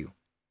kill you.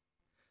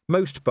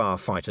 Most bar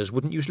fighters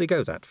wouldn't usually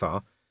go that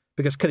far,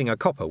 because killing a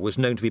copper was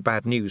known to be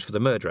bad news for the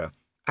murderer,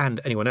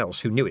 and anyone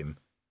else who knew him.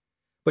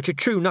 But your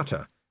true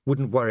nutter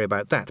wouldn't worry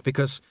about that,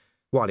 because,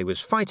 while he was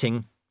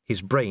fighting,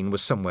 his brain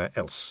was somewhere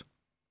else.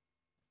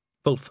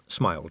 Wolf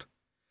smiled.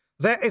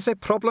 "There is a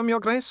problem, Your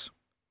Grace?"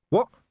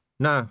 "What?"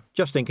 "No,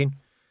 just thinking.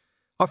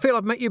 I feel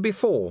I've met you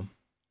before.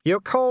 You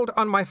called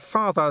on my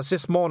father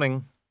this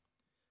morning."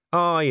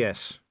 "Ah,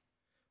 yes.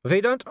 We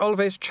don't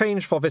always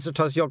change for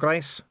visitors, Your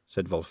Grace,"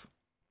 said Wolf.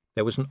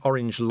 There was an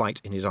orange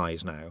light in his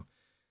eyes now.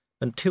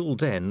 Until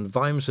then,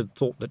 Vimes had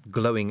thought that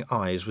glowing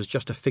eyes was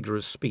just a figure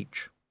of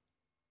speech.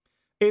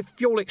 "If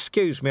you'll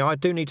excuse me, I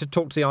do need to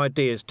talk to the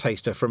ideas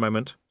taster for a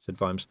moment," said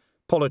Vimes.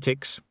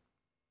 "Politics."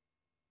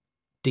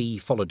 Dee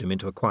followed him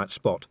into a quiet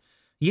spot.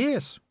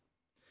 "Yes.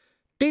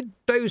 Did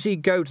Dozy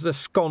go to the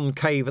Scone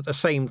Cave at the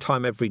same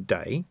time every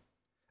day?"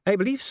 "I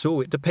believe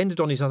so. It depended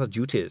on his other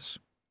duties."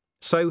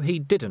 "So he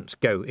didn't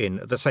go in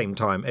at the same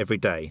time every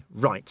day.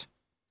 Right.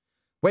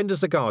 When does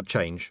the guard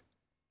change?"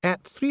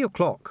 "At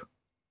 3:00.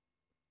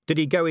 "Did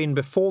he go in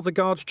before the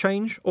guards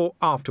change or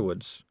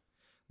afterwards?"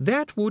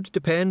 "That would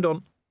depend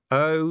on—"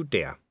 "Oh,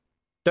 dear.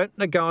 Don't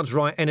the guards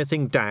write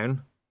anything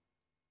down?"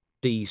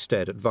 Dee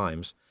stared at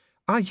Vimes.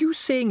 "Are you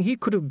saying he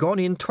could have gone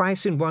in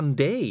twice in one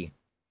day?"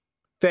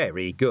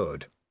 "Very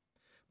good.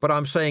 But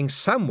I'm saying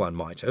someone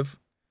might have.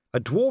 A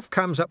dwarf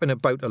comes up in a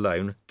boat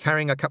alone,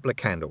 carrying a couple of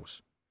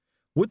candles.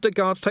 Would the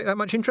guards take that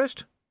much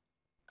interest?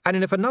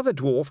 And if another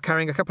dwarf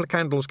carrying a couple of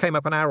candles came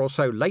up an hour or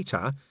so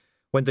later,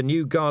 when the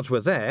new guards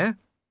were there,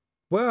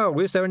 well,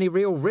 is there any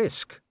real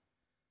risk?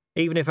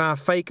 Even if our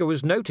faker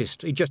was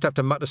noticed, he'd just have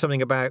to mutter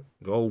something about,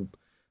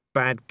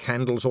 bad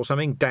candles or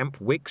something, damp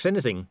wicks,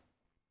 anything."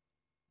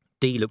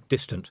 Dee looked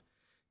distant.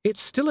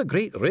 "It's still a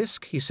great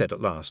risk," he said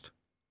at last.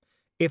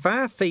 "If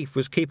our thief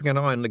was keeping an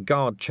eye on the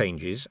guard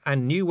changes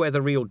and knew where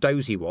the real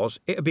Dozy was,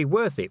 it'd be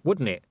worth it,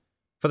 wouldn't it?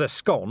 For the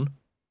scone?"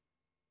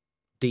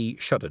 Dee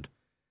shuddered,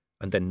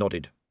 and then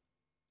nodded.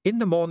 "In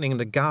the morning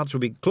the guards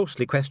will be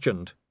closely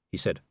questioned," he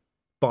said.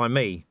 "By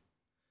me."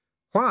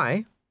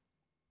 "Why?"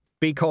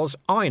 "Because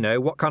I know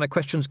what kind of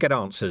questions get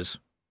answers.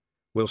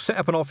 We'll set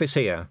up an office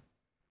here.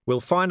 We'll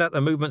find out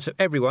the movements of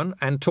everyone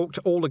and talk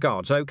to all the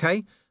guards,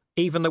 OK?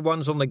 Even the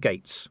ones on the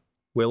gates.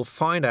 We'll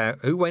find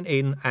out who went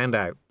in and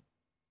out."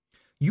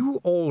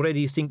 "You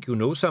already think you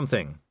know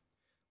something.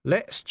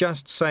 Let's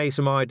just say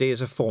some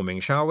ideas are forming,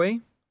 shall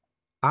we?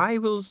 I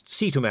will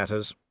see to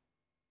matters."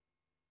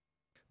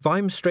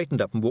 Vimes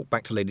straightened up and walked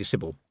back to Lady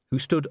Sybil, who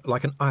stood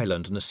like an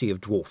island in a sea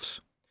of dwarfs.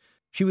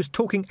 She was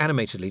talking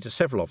animatedly to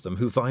several of them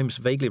who Vimes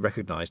vaguely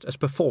recognised as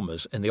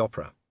performers in the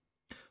opera.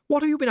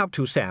 "What have you been up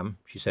to, Sam?"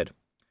 she said.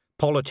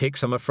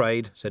 "Politics, I'm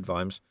afraid," said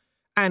Vimes.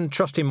 "And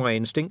trusting my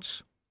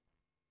instincts.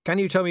 Can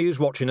you tell me who's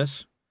watching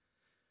us?"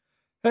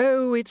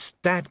 "Oh, it's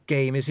that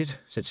game, is it?"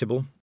 said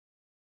Sybil.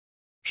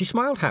 She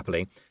smiled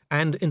happily,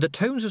 and in the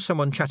tones of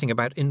someone chatting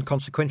about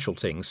inconsequential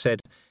things,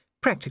 said,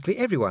 "Practically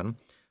everyone.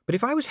 but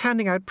if I was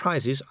handing out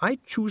prizes,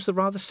 I'd choose the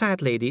rather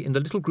sad lady in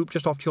the little group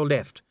just off to your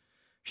left.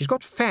 She's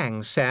got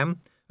fangs, Sam,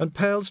 and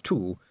pearls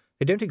too.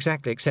 They don't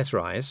exactly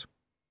accessorize.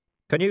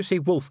 Can you see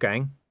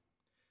Wolfgang?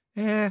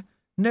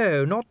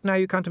 No, not now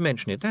you come to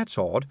mention it. That's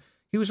odd.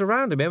 He was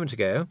around a moment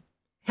ago.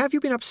 Have you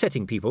been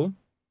upsetting people?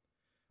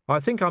 I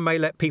think I may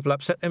let people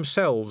upset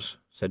themselves,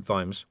 said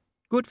Vimes.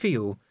 Good for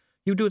you.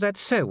 You do that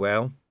so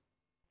well.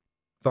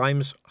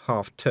 Vimes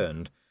half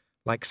turned,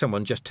 like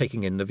someone just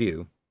taking in the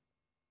view.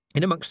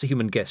 In amongst the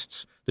human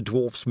guests, the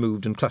dwarfs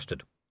moved and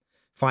clustered.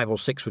 5 or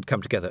 6 would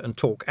come together and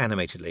talk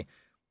animatedly.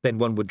 Then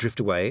one would drift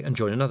away and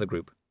join another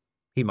group.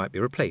 He might be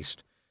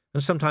replaced,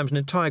 and sometimes an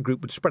entire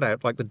group would spread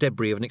out like the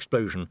debris of an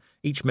explosion,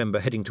 each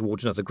member heading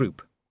towards another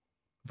group.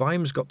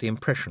 Vimes got the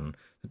impression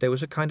that there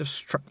was a kind of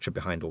structure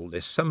behind all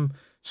this, some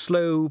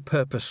slow,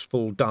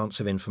 purposeful dance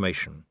of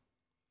information.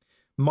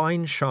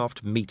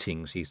 Mine-shaft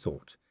meetings, he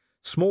thought.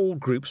 Small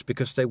groups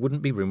because there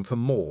wouldn't be room for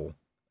more,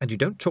 and you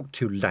don't talk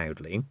too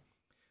loudly.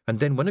 And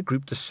then when a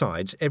group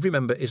decides, every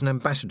member is an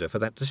ambassador for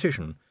that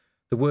decision.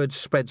 The word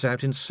spreads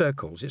out in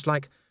circles. It's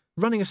like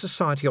running a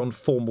society on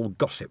formal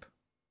gossip.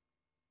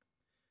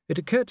 It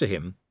occurred to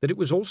him that it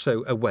was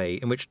also a way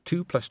in which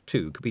 2 plus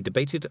 2 could be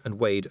debated and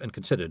weighed and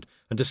considered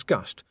and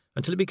discussed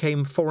until it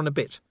became 4 and a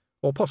bit,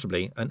 or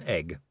possibly an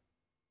egg.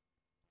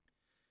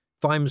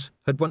 Vimes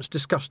had once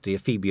discussed the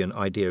Ephebian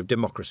idea of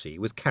democracy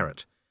with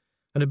Carrot,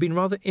 and had been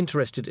rather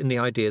interested in the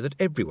idea that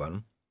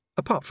everyone,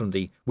 apart from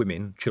the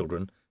women,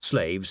 children,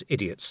 slaves,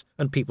 idiots,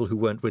 and people who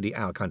weren't really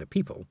our kind of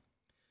people,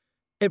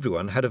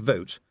 everyone had a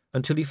vote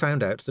until he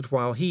found out that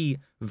while he,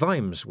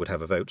 Vimes, would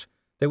have a vote,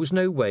 there was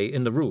no way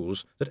in the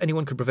rules that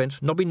anyone could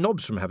prevent Nobby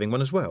Nobbs from having one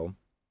as well.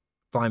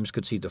 Vimes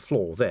could see the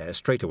flaw there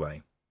straight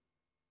away.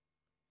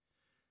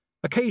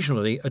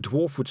 Occasionally a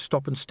dwarf would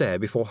stop and stare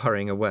before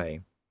hurrying away.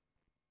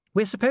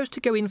 "We're supposed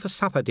to go in for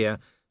supper, dear,"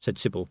 said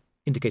Sybil,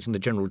 indicating the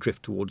general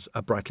drift towards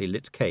a brightly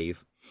lit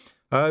cave.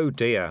 "Oh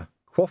dear.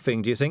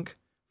 Quaffing, do you think?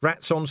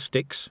 Rats on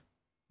sticks?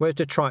 Where's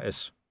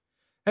detritus?"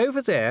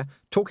 "Over there,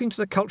 talking to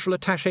the cultural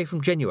attaché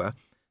from Genoa.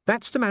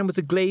 That's the man with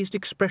the glazed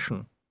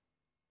expression."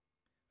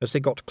 As they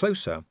got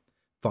closer,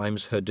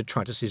 Vimes heard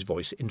detritus's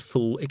voice in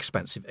full,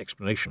 expansive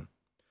explanation.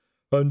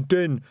 "And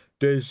then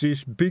there's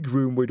this big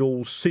room with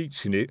all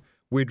seats in it,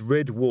 with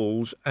red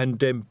walls and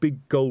them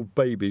big gold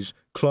babies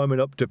climbing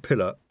up the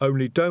pillar,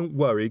 only don't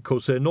worry,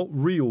 'cause they're not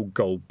real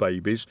gold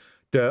babies,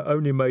 they're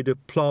only made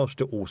of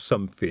plaster or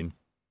something."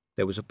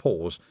 There was a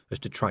pause as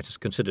detritus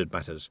considered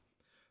matters.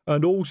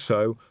 "And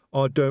also,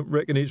 I don't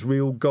reckon it's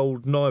real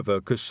gold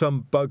neither, 'cause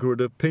some bugger would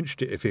have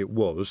pinched it if it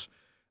was.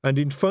 And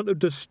in front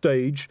of the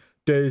stage,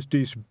 there's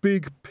this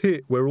big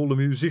pit where all the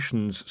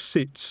musicians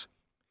sits.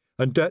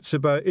 And that's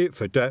about it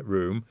for that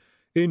room.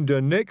 In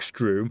the next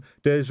room,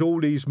 there's all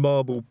these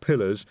marble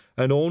pillars,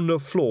 and on the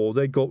floor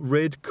they got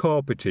red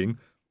carpeting."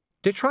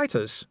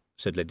 "Detritus,"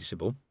 said Lady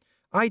Sybil,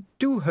 "I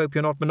do hope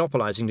you're not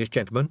monopolising this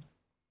gentleman."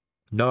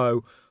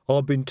 "No,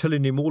 I've been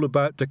telling him all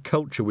about the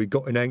culture we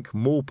got in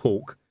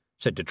Ankh-Morpork,"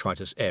 said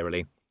Detritus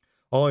airily.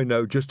 "I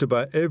know just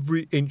about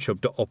every inch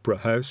of the opera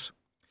house."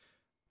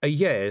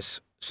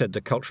 "Yes," said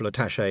the cultural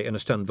attaché in a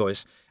stunned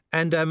voice,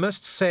 "and I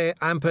must say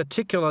I'm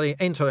particularly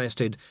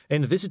interested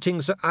in visiting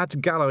the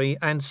art gallery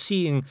and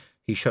seeing,"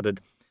 he shuddered,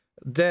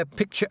 "the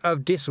picture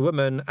of this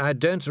woman. I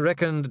don't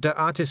reckon the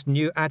artist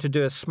knew how to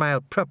do a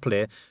smile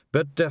properly,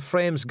 but the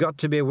frame's got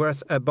to be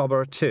worth a bob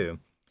or two.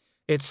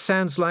 It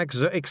sounds like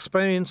the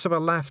experience of a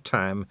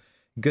lifetime.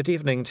 Good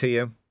evening to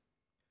you."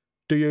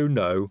 "Do you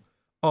know,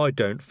 I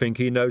don't think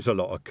he knows a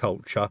lot of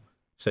culture,"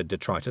 said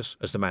Detritus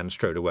as the man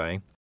strode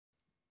away.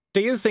 "Do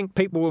you think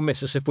people will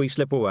miss us if we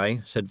slip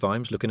away?" said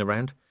Vimes, looking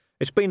around.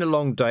 "It's been a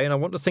long day and I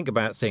want to think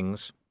about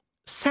things."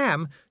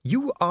 "Sam,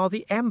 you are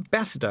the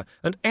ambassador,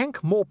 and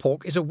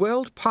Ankh-Morpork is a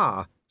world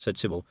power," said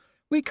Sybil.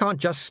 "We can't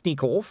just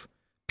sneak off.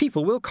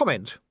 People will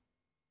comment."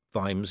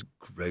 Vimes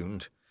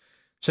groaned.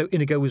 So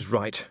Inigo was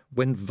right.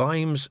 When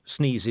Vimes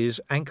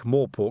sneezes,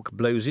 Ankh-Morpork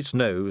blows its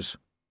nose.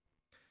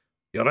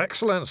 "Your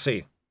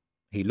Excellency."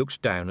 He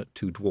looked down at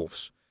 2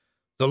 dwarfs.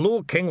 "The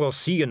Lord King will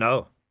see you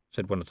now,"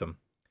 said one of them.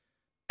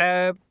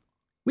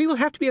 We will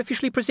have to be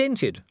officially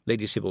presented,"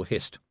 Lady Sybil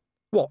hissed.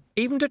 "What,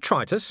 even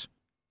Detritus?"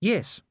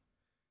 "Yes."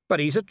 "But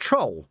he's a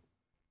troll."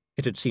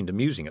 It had seemed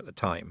amusing at the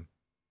time.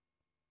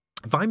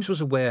 Vimes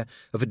was aware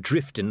of a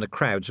drift in the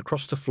crowds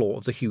across the floor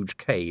of the huge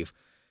cave.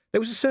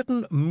 There was a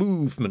certain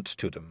movement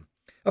to them,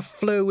 a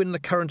flow in the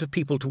current of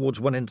people towards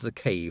one end of the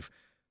cave.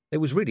 There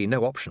was really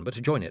no option but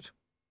to join it.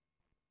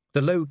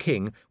 The low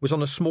king was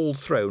on a small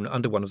throne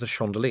under one of the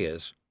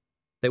chandeliers.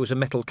 There was a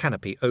metal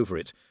canopy over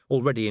it,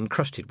 already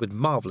encrusted with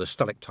marvellous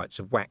stalactites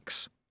of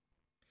wax.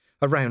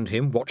 Around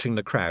him, watching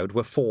the crowd,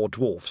 were 4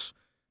 dwarfs,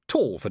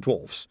 tall for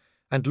dwarfs,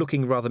 and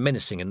looking rather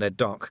menacing in their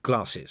dark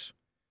glasses.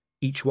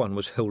 Each one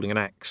was holding an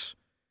axe.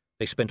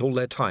 They spent all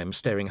their time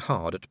staring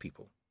hard at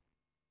people.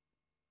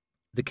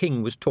 The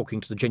king was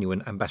talking to the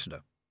genuine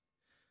ambassador.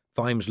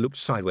 Vimes looked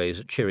sideways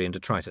at Cheery and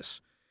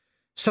Detritus.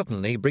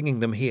 Suddenly, bringing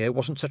them here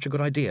wasn't such a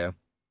good idea.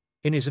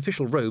 In his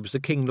official robes, the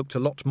king looked a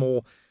lot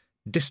more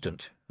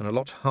distant and a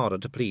lot harder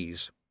to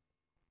please.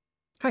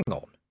 Hang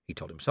on, he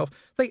told himself.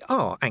 They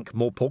are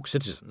Ankh-Morpork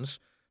citizens.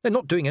 They're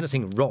not doing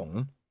anything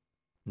wrong.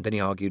 And then he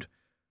argued,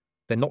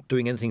 they're not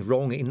doing anything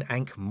wrong in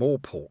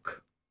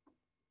Ankh-Morpork.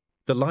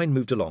 The line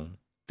moved along.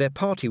 Their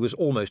party was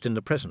almost in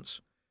the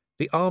presence.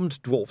 The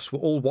armed dwarfs were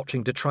all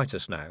watching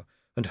detritus now,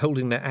 and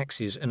holding their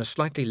axes in a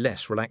slightly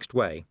less relaxed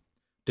way.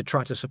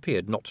 Detritus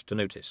appeared not to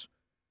notice.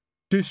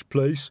 "This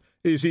place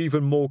is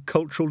even more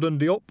cultural than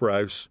the Opera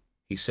House,"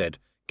 he said,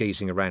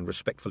 gazing around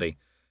respectfully.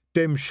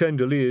 "Them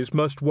chandeliers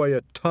must weigh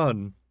a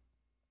ton."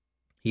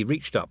 He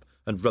reached up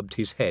and rubbed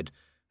his head,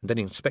 and then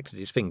inspected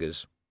his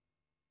fingers.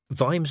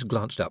 Vimes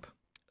glanced up.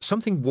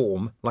 Something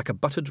warm, like a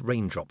buttered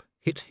raindrop,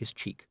 hit his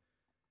cheek.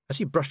 As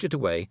he brushed it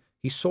away,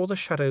 he saw the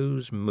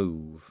shadows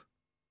move.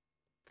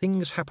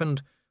 Things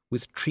happened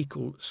with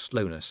treacle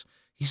slowness.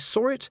 He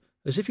saw it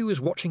as if he was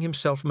watching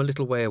himself from a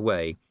little way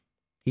away.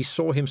 He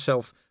saw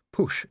himself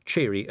push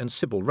Cheery and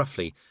Sybil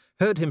roughly,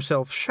 heard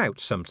himself shout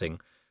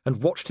something,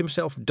 and watched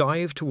himself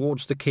dive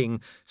towards the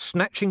king,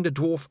 snatching the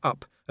dwarf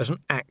up as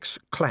an axe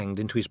clanged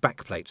into his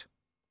backplate.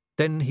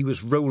 Then he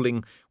was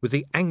rolling with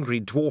the angry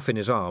dwarf in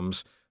his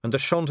arms, and the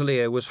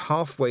chandelier was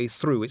halfway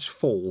through its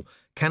fall,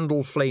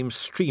 candle flames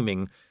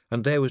streaming,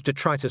 and there was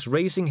Detritus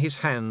raising his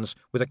hands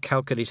with a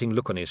calculating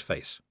look on his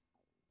face.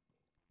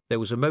 There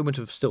was a moment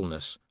of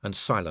stillness and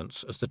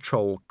silence as the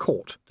troll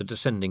caught the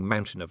descending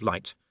mountain of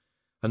light,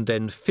 and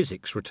then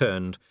physics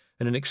returned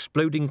in an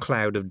exploding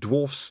cloud of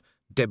dwarfs,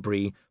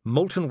 debris,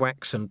 molten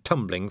wax and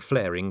tumbling,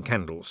 flaring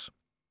candles.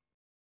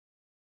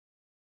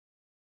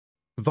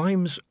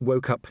 Vimes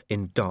woke up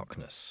in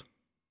darkness.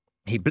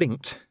 He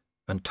blinked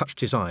and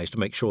touched his eyes to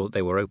make sure that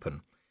they were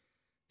open.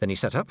 Then he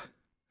sat up,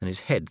 and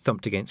his head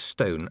thumped against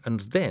stone, and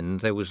then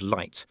there was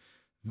light,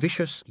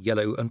 vicious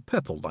yellow and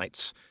purple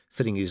lights,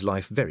 filling his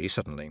life very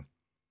suddenly.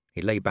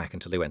 He lay back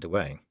until they went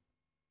away.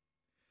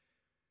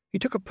 He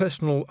took a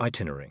personal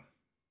itinerary.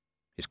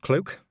 His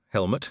cloak,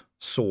 helmet,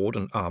 sword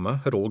and armour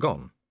had all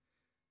gone.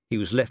 He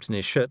was left in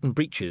his shirt and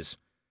breeches,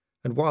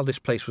 and while this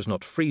place was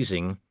not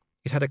freezing,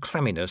 it had a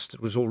clamminess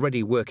that was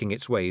already working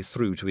its way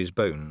through to his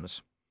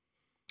bones.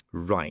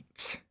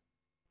 Right.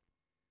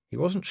 He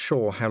wasn't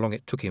sure how long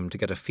it took him to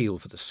get a feel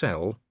for the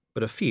cell,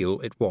 but a feel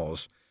it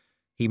was.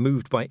 He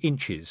moved by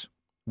inches,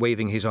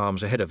 waving his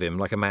arms ahead of him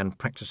like a man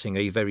practising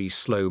a very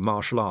slow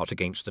martial art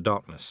against the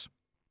darkness.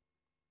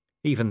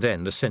 Even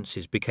then the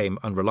senses became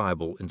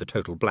unreliable in the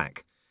total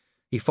black.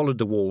 He followed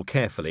the wall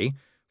carefully,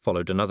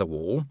 followed another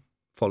wall,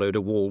 followed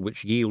a wall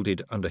which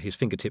yielded under his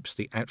fingertips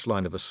the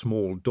outline of a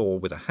small door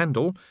with a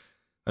handle,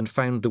 and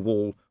found the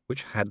wall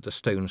which had the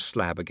stone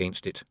slab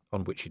against it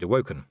on which he'd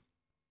awoken.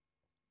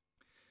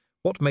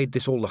 What made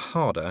this all the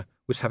harder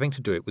was having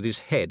to do it with his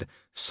head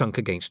sunk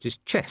against his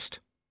chest.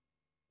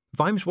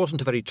 Vimes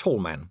wasn't a very tall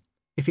man.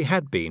 If he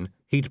had been,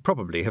 he'd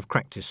probably have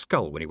cracked his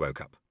skull when he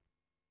woke up.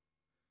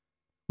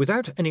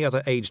 Without any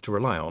other aids to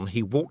rely on,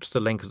 he walked the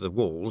length of the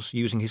walls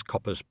using his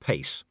copper's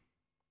pace.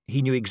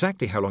 He knew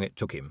exactly how long it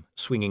took him,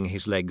 swinging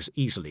his legs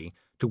easily,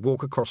 to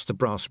walk across the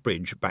brass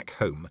bridge back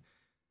home.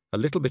 A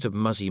little bit of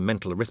muzzy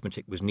mental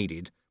arithmetic was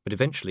needed, but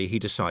eventually he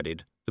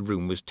decided the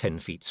room was 10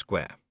 feet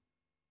square.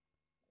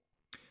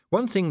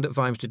 One thing that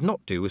Vimes did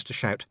not do was to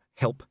shout,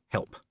 "Help,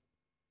 help."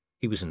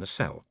 He was in a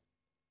cell.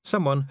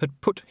 Someone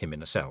had put him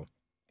in a cell.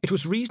 It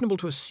was reasonable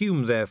to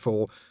assume,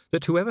 therefore,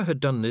 that whoever had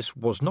done this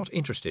was not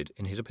interested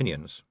in his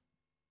opinions.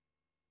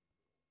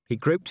 He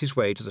groped his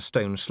way to the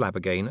stone slab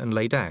again and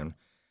lay down.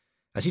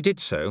 As he did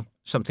so,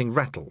 something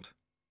rattled.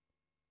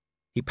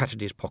 He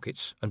patted his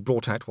pockets and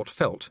brought out what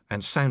felt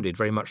and sounded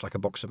very much like a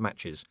box of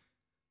matches.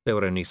 There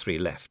were only 3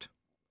 left.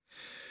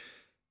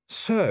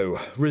 So,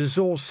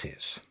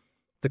 resources.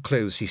 The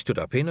clothes he stood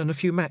up in and a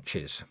few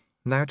matches.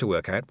 Now to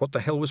work out what the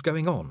hell was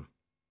going on.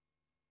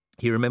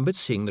 He remembered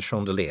seeing the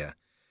chandelier.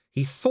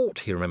 He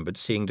thought he remembered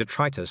seeing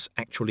Detritus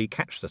actually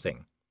catch the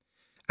thing.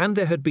 And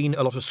there had been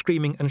a lot of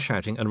screaming and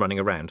shouting and running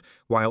around,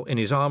 while in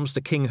his arms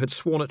the king had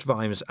sworn at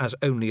Vimes as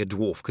only a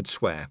dwarf could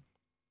swear.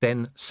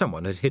 Then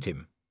someone had hit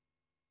him.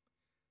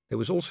 There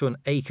was also an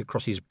ache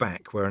across his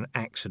back where an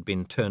axe had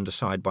been turned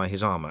aside by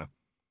his armour.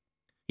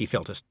 He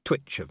felt a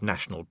twitch of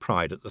national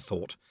pride at the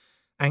thought.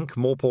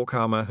 Ankh-Morpork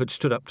armour had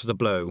stood up to the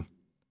blow.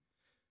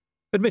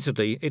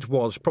 Admittedly, it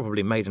was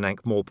probably made in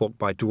Ankh-Morpork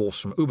by dwarfs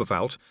from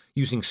Uberwald,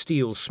 using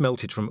steel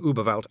smelted from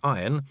Uberwald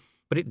iron,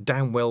 but it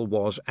damn well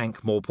was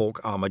Ankh-Morpork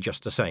armour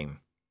just the same.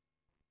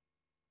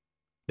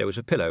 There was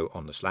a pillow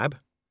on the slab,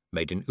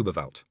 made in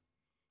Uberwald.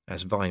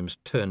 As Vimes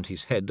turned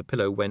his head, the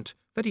pillow went,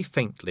 very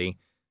faintly,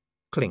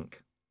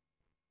 clink.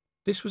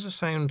 This was a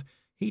sound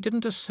he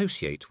didn't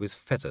associate with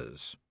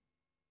feathers.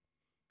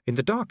 In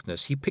the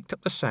darkness he picked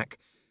up the sack,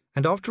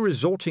 and after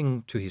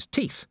resorting to his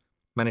teeth,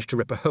 managed to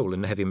rip a hole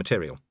in the heavy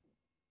material.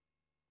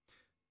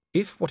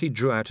 If what he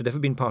drew out had ever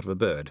been part of a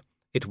bird,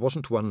 it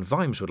wasn't one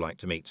Vimes would like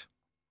to meet.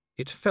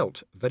 It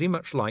felt very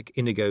much like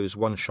Inigo's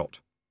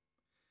one-shot.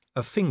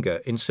 A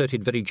finger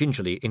inserted very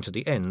gingerly into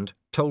the end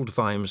told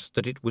Vimes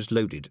that it was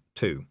loaded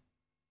too.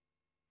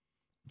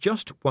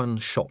 Just one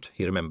shot,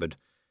 he remembered,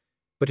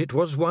 but it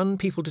was one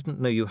people didn't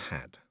know you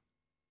had.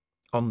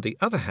 On the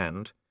other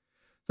hand,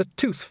 The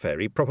tooth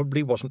fairy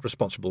probably wasn't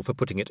responsible for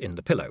putting it in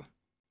the pillow,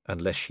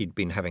 unless she'd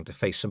been having to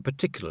face some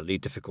particularly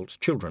difficult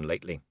children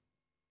lately.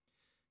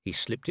 He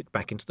slipped it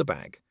back into the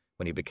bag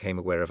when he became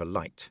aware of a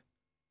light.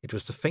 It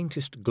was the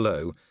faintest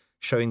glow,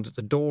 showing that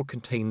the door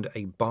contained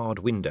a barred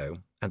window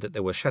and that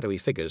there were shadowy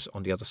figures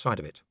on the other side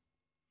of it.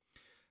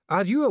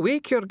 "Are you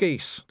awake, your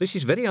Grace? This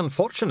is very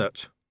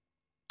unfortunate."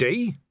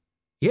 "Dee?"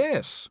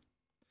 "Yes."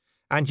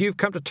 "And you've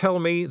come to tell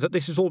me that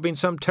this has all been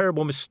some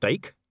terrible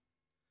mistake?"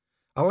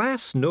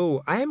 "Alas,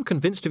 no. I am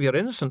convinced of your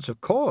innocence,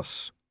 of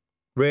course."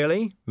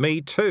 "Really?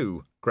 Me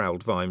too,"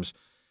 growled Vimes.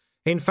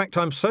 "In fact,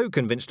 I'm so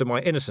convinced of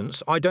my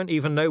innocence, I don't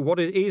even know what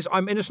it is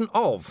I'm innocent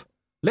of.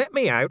 Let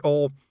me out,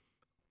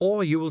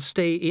 or you will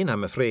stay in,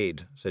 I'm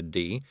afraid," said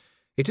Dee.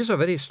 "It is a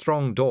very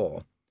strong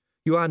door.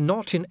 You are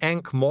not in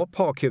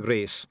Ankh-Morpork, your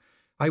Grace.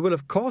 I will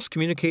of course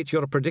communicate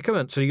your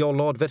predicament to your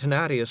Lord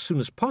Veterinary as soon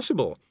as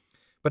possible,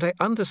 but I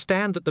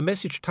understand that the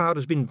message tower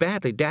has been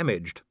badly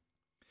damaged."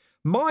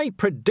 "My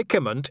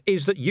predicament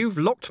is that you've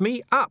locked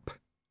me up."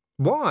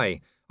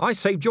 "Why? I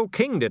saved your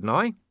king, didn't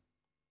I?"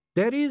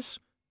 "There is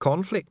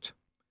conflict."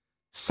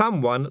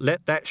 "Someone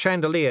let that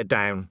chandelier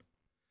down."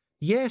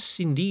 "Yes,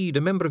 indeed,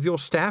 a member of your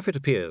staff, it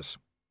appears."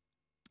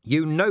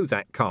 "You know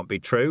that can't be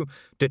true.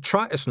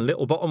 Detritus and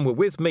Littlebottom were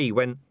with me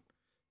when—"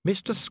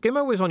 "Mr.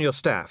 Skimmer was on your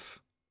staff."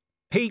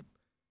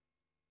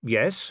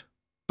 "Yes,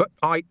 but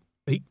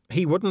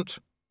he wouldn't."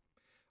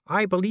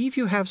 "I believe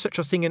you have such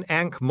a thing in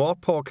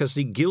Ankh-Morpork as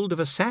the Guild of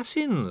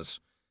Assassins,"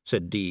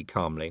 said Dee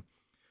calmly.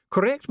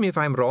 "Correct me if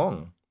I'm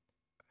wrong."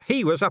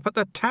 "He was up at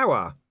the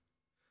tower."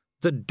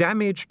 "The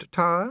damaged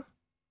tower?"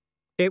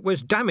 "It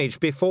was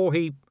damaged before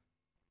he—"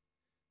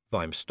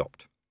 Vimes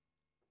stopped.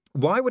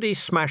 "Why would he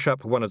smash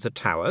up one of the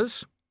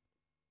towers?"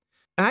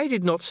 "I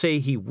did not say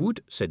he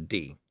would," said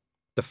Dee.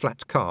 The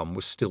flat calm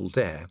was still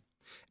there.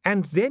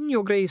 "And then,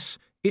 your Grace,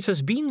 it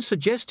has been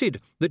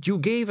suggested that you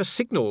gave a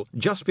signal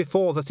just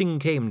before the thing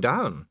came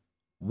down."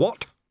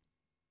 "What?"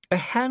 "A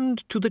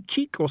hand to the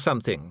cheek or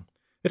something.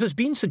 It has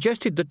been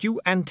suggested that you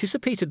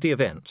anticipated the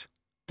event."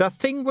 "The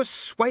thing was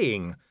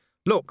swaying.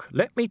 Look,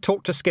 let me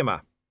talk to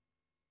Skimmer."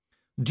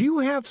 "Do you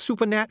have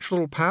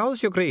supernatural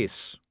powers, your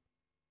Grace?"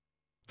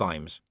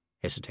 Vimes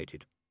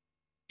hesitated.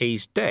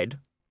 "He's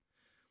dead."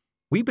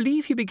 "We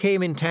believe he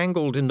became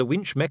entangled in the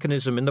winch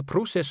mechanism in the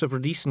process of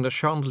releasing the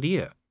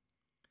chandelier.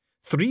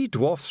 3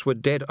 dwarfs were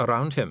dead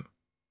around him."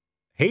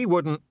 "He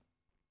wouldn't—"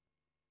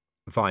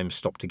 Vimes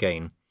stopped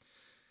again.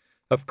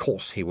 "Of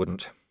course he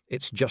wouldn't.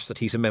 It's just that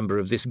he's a member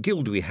of this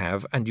guild we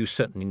have, and you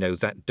certainly know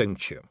that,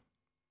 don't you?"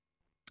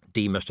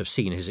 Dee must have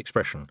seen his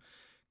expression.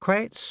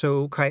 "Quite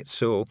so, quite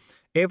so.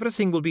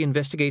 Everything will be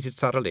investigated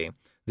thoroughly.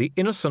 The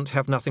innocent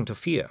have nothing to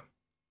fear."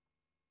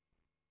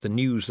 The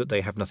news that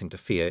they have nothing to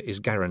fear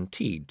is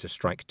guaranteed to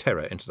strike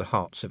terror into the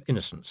hearts of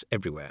innocents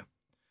everywhere.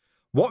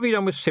 "What have you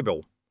done with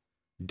Sybil?"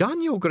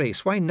 "Done, your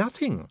Grace? Why,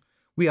 nothing.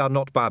 We are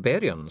not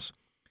barbarians.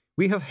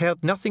 We have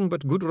heard nothing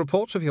but good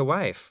reports of your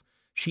wife.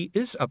 She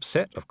is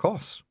upset, of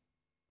course."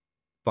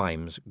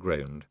 Vimes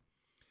groaned.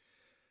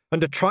 "And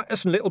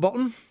Detritus and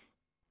Littlebottom?"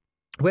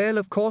 "Well,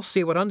 of course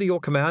they were under your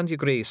command, your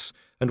Grace,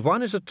 and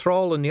one is a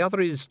troll and the other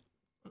is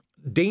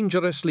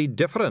dangerously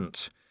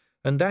different,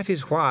 and that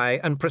is why,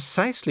 and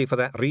precisely for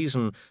that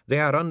reason, they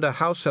are under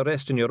house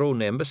arrest in your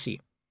own embassy.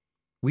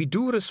 We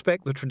do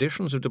respect the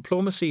traditions of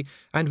diplomacy,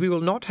 and we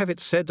will not have it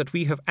said that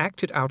we have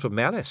acted out of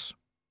malice."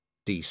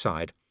 Dee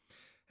sighed.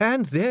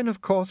 "And then,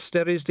 of course,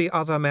 there is the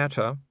other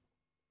matter."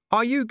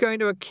 "Are you going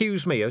to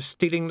accuse me of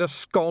stealing the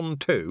scone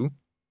too?"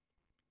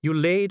 "You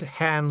laid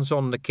hands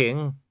on the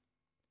king."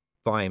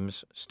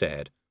 Vimes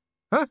stared.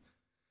 "Huh?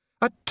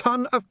 A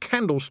ton of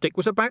candlestick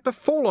was about to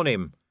fall on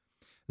him."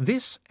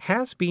 "This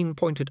has been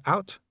pointed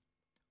out."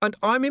 "And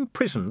I'm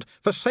imprisoned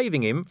for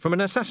saving him from an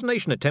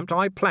assassination attempt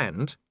I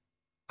planned."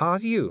 "Are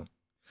you?"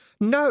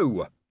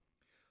 "No!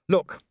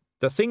 Look,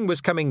 the thing was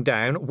coming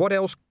down. What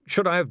else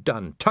should I have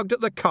done? Tugged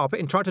at the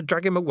carpet and tried to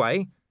drag him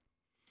away?"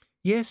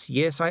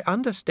 Yes, I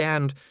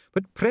understand,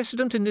 but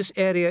precedent in this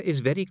area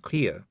is very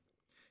clear.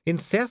 In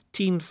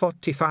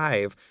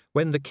 1345,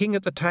 when the king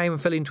at the time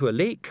fell into a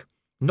lake,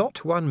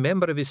 not one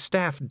member of his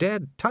staff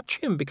dared touch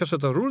him because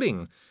of the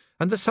ruling,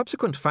 and the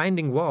subsequent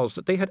finding was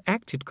that they had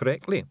acted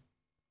correctly.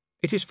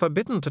 It is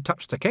forbidden to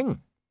touch the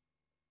king.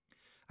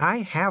 I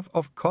have,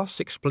 of course,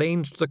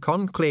 explained to the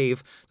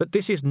conclave that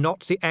this is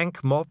not the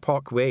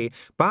Ankh-Morpork way,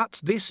 but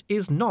this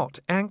is not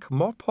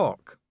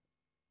Ankh-Morpork.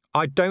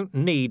 I don't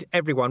need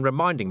everyone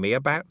reminding me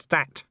about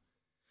that.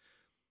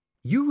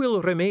 You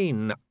will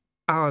remain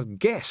our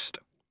guest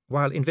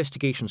while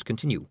investigations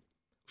continue.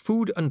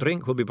 Food and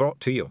drink will be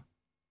brought to you.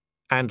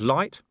 And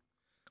light?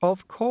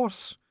 Of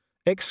course.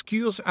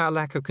 Excuse our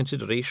lack of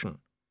consideration.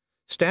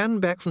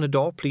 Stand back from the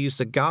door, please.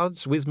 The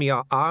guards with me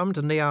are armed,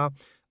 and they are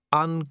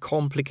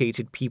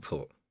uncomplicated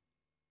people.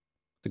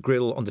 The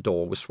grille on the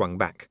door was swung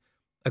back.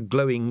 A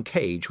glowing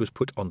cage was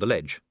put on the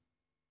ledge.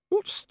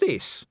 What's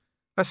this?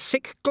 A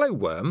sick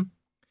glowworm?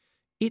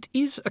 It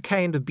is a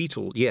kind of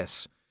beetle,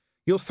 yes.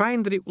 You'll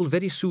find that it will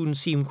very soon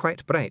seem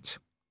quite bright.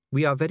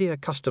 We are very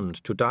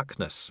accustomed to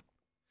darkness.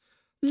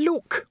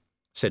 Look!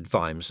 said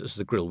Vimes as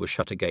the grille was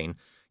shut again.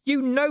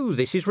 "You know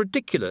this is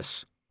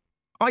ridiculous.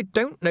 I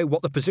don't know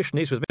what the position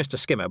is with Mr.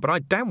 Skimmer, but I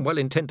damn well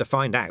intend to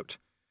find out.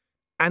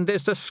 And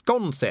there's the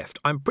scone theft.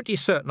 I'm pretty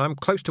certain I'm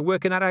close to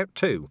working that out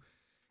too.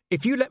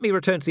 If you let me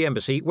return to the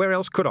embassy, where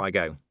else could I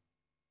go?"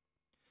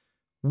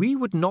 "We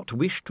would not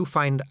wish to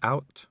find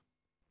out.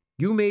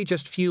 You may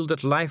just feel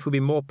that life would be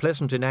more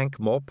pleasant in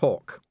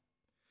Ankh-Morpork."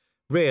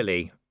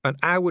 "Really? And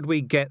how would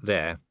we get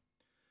there?"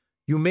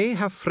 "You may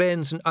have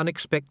friends in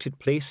unexpected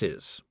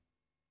places."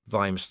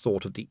 Vimes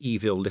thought of the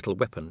evil little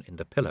weapon in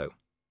the pillow.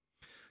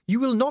 "You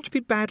will not be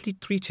badly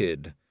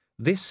treated.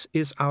 This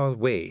is our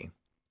way,"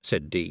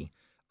 said Dee.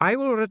 "I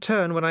will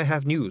return when I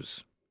have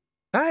news."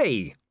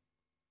 "Hey!"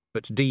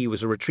 But Dee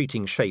was a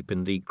retreating shape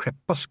in the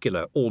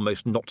crepuscular,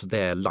 almost not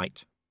there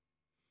light.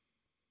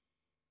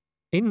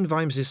 In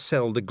Vimes's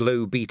cell, the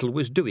glow beetle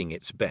was doing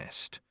its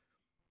best.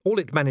 All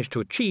it managed to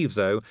achieve,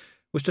 though,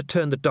 was to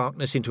turn the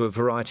darkness into a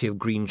variety of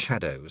green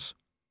shadows.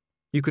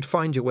 You could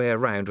find your way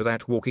around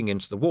without walking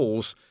into the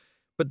walls,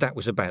 but that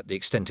was about the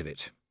extent of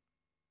it.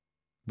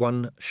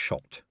 One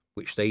shot,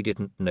 which they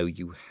didn't know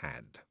you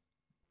had.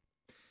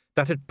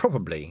 That'd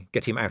probably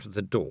get him out of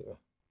the door,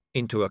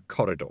 into a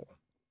corridor,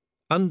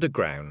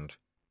 underground,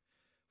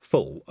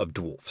 full of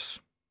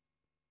dwarfs.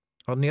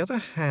 On the other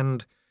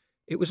hand,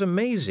 it was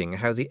amazing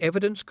how the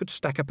evidence could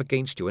stack up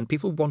against you and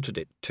people wanted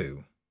it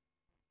to.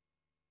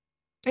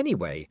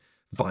 Anyway,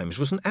 Vimes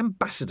was an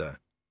ambassador.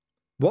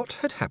 What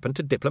had happened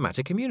to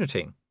diplomatic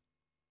immunity?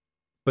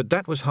 But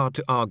that was hard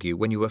to argue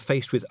when you were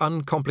faced with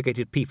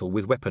uncomplicated people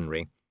with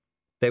weaponry.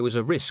 There was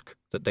a risk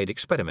that they'd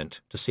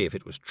experiment to see if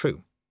it was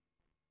true.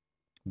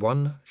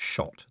 One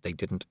shot they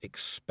didn't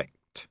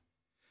expect.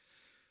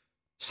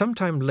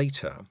 Sometime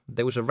later,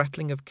 there was a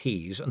rattling of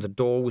keys and the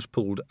door was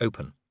pulled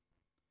open.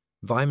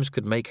 Vimes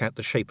could make out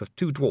the shape of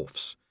two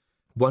dwarfs.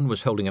 One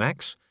was holding an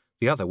axe,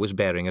 the other was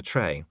bearing a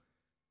tray.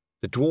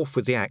 The dwarf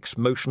with the axe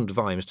motioned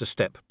Vimes to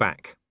step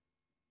back.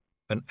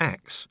 An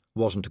axe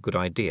wasn't a good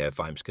idea,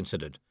 Vimes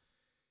considered.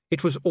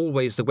 It was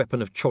always the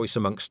weapon of choice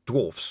amongst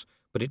dwarfs,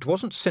 but it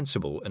wasn't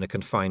sensible in a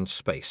confined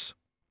space.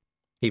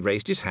 He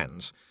raised his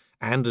hands,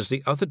 and as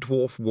the other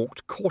dwarf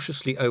walked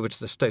cautiously over to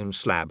the stone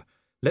slab,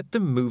 let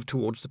them move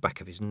towards the back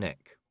of his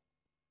neck.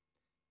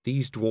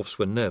 These dwarfs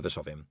were nervous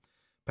of him.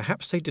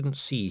 Perhaps they didn't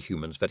see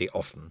humans very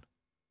often.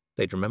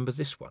 They'd remember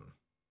this one.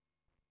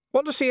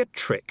 "Want to see a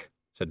trick?"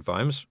 said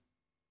Vimes.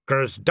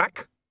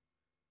 "Grzdak?"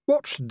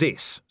 "Watch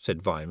this,"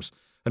 said Vimes,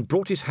 and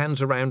brought his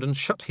hands around and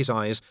shut his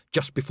eyes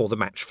just before the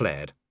match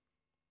flared.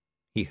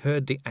 He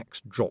heard the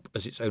axe drop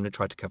as its owner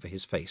tried to cover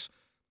his face.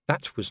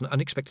 That was an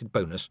unexpected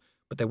bonus,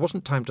 but there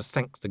wasn't time to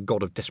thank the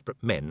god of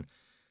desperate men.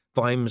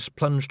 Vimes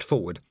plunged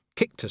forward,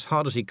 kicked as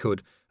hard as he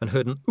could, and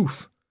heard an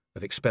oof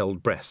of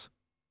expelled breath.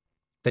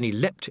 Then he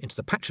leapt into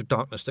the patch of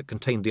darkness that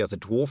contained the other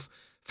dwarf,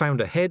 found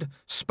a head,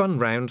 spun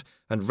round,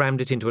 and rammed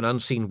it into an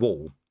unseen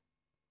wall.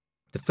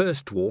 The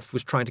first dwarf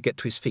was trying to get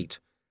to his feet.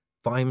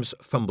 Vimes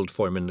fumbled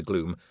for him in the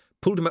gloom,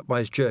 pulled him up by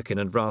his jerkin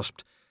and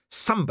rasped,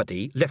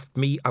 "Somebody left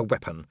me a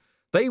weapon.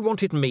 They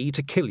wanted me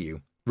to kill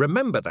you.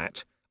 Remember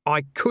that.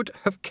 I could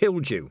have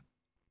killed you."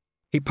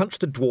 He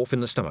punched the dwarf in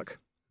the stomach.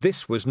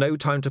 This was no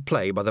time to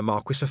play by the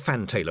Marquis of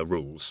Fantailor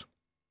rules.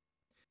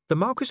 The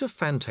Marquis of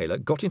Fantailor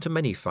got into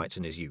many fights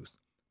in his youth,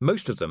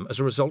 most of them as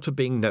a result of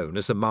being known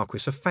as the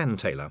Marquis of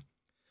Fantailor,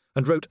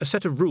 and wrote a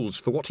set of rules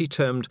for what he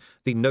termed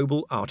the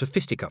noble art of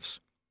fisticuffs,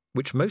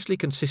 which mostly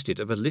consisted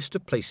of a list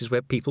of places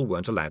where people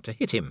weren't allowed to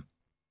hit him.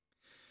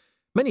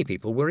 Many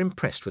people were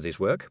impressed with his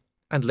work,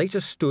 and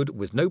later stood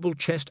with noble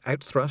chest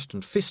outthrust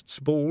and fists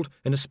balled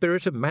in a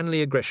spirit of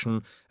manly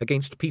aggression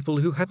against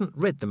people who hadn't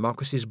read the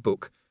Marquis's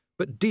book,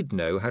 but did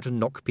know how to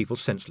knock people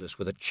senseless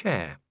with a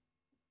chair.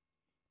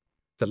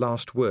 The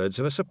last words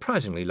of a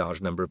surprisingly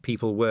large number of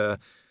people were,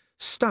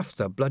 "Stuff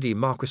the bloody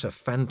Marquis of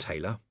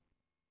Fantailor."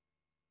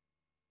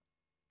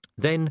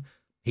 Then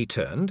he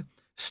turned,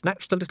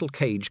 snatched the little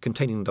cage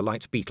containing the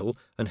light beetle,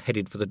 and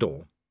headed for the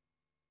door.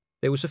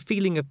 There was a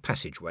feeling of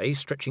passageway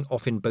stretching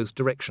off in both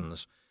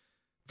directions.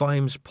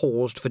 Vimes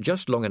paused for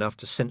just long enough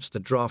to sense the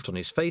draught on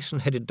his face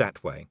and headed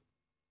that way.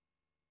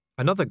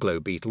 Another glow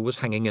beetle was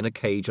hanging in a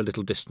cage a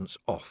little distance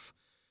off.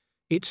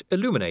 It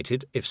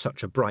illuminated, if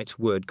such a bright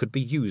word could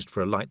be used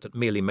for a light that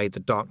merely made the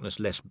darkness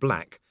less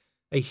black,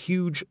 a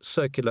huge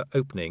circular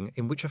opening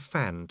in which a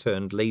fan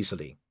turned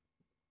lazily.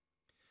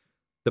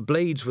 The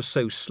blades were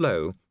so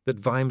slow that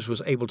Vimes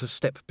was able to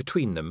step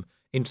between them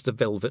into the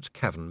velvet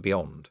cavern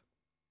beyond.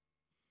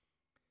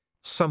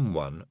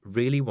 "Someone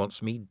really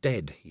wants me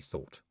dead," he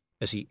thought,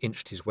 as he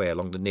inched his way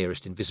along the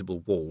nearest invisible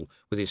wall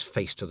with his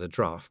face to the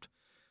draught.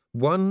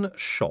 One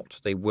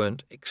shot they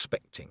weren't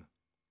expecting,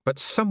 but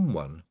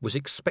someone was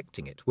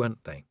expecting it,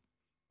 weren't they?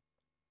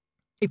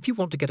 If you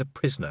want to get a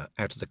prisoner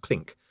out of the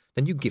clink,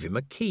 then you give him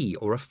a key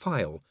or a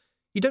file.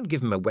 You don't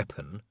give him a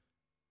weapon.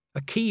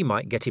 A key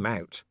might get him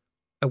out.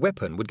 A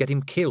weapon would get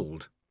him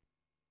killed.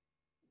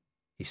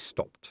 He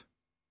stopped.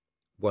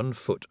 1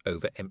 foot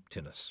over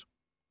emptiness.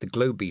 The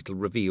glow beetle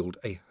revealed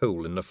a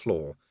hole in the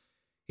floor.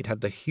 It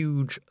had the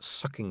huge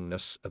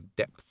suckingness of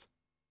depth.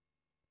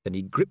 Then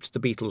he gripped the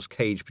beetle's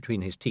cage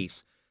between his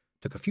teeth,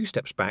 took a few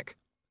steps back,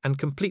 and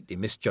completely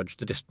misjudged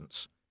the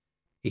distance.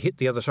 He hit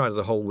the other side of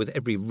the hole with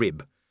every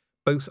rib,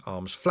 both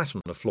arms flat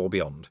on the floor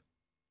beyond.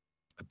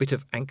 A bit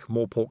of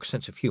Ankh-Morpork's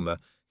sense of humour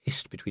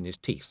hissed between his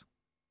teeth.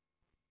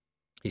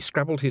 He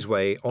scrabbled his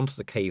way onto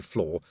the cave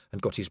floor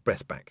and got his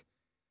breath back.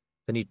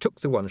 Then he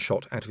took the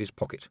one-shot out of his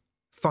pocket,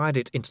 fired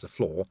it into the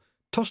floor,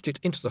 tossed it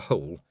into the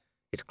hole,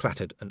 it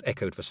clattered and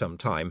echoed for some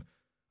time,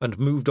 and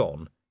moved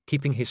on,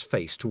 keeping his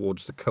face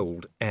towards the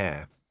cold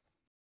air.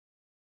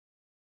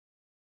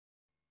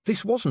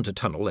 This wasn't a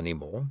tunnel any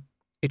more.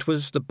 It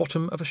was the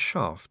bottom of a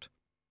shaft,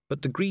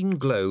 but the green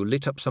glow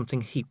lit up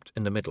something heaped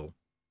in the middle.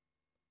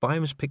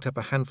 Vimes picked up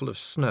a handful of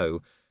snow,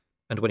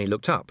 and when he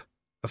looked up,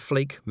 a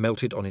flake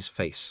melted on his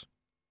face.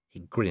 He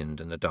grinned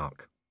in the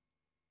dark.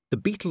 The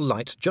beetle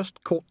light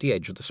just caught the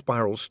edge of the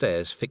spiral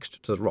stairs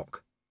fixed to the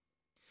rock.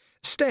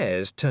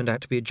 Stairs turned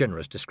out to be a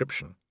generous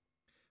description.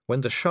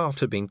 When the shaft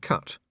had been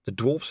cut, the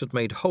dwarfs had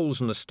made holes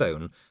in the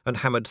stone and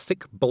hammered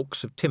thick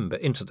bulks of timber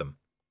into them.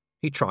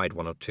 He tried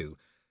one or two.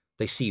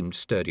 They seemed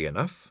sturdy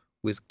enough.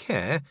 With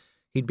care,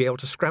 he'd be able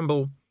to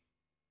scramble.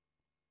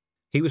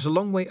 He was a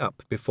long way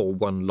up before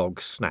one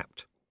log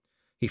snapped.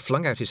 He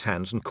flung out his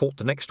hands and caught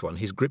the next one,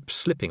 his grip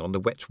slipping on the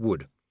wet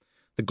wood.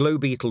 The glow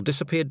beetle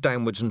disappeared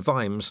downwards, and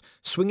Vimes,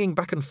 swinging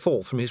back and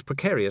forth from his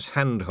precarious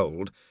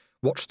handhold,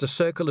 watched the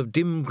circle of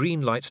dim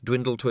green light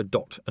dwindle to a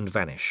dot and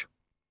vanish.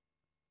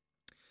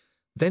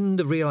 Then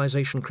the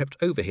realization crept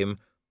over him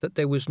that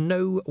there was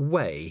no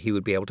way he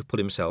would be able to pull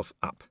himself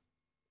up.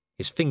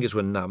 His fingers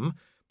were numb,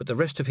 but the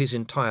rest of his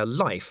entire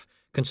life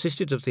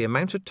consisted of the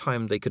amount of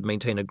time they could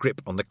maintain a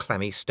grip on the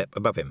clammy step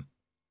above him.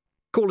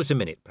 Call it a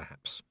minute,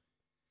 perhaps.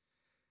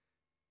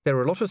 There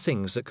were a lot of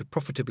things that could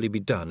profitably be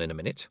done in a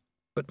minute,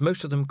 but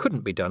most of them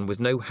couldn't be done with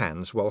no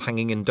hands while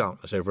hanging in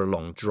darkness over a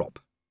long drop.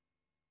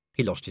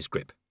 He lost his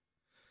grip.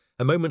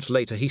 A moment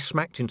later he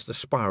smacked into the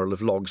spiral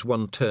of logs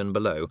one turn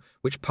below,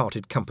 which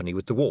parted company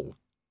with the wall.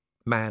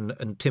 Man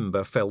and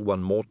timber fell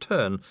one more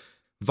turn.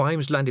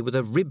 Vimes landed with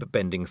a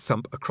rib-bending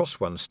thump across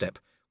one step,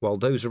 while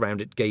those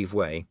around it gave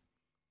way.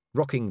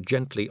 Rocking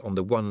gently on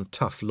the one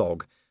tough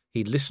log,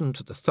 he listened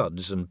to the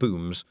thuds and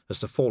booms as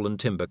the fallen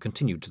timber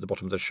continued to the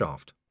bottom of the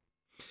shaft.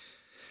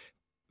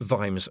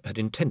 Vimes had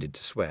intended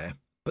to swear,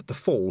 but the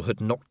fall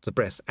had knocked the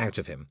breath out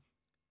of him.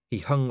 He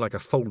hung like a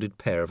folded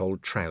pair of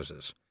old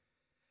trousers.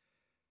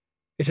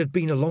 It had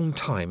been a long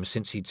time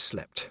since he'd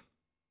slept.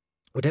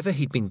 Whatever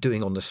he'd been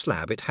doing on the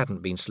slab, it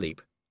hadn't been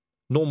sleep.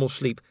 Normal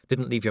sleep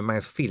didn't leave your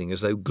mouth feeling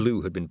as though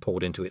glue had been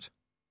poured into it.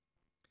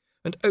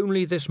 And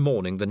only this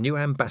morning the new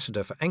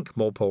ambassador for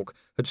Ankh-Morpork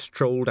had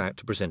strolled out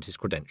to present his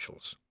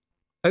credentials.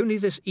 Only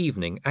this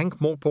evening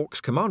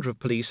Ankh-Morpork's commander of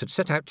police had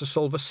set out to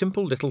solve a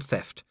simple little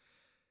theft,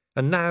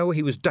 and now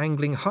he was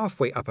dangling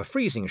halfway up a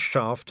freezing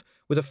shaft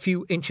with a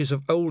few inches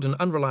of old and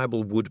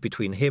unreliable wood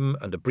between him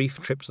and a brief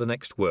trip to the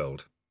next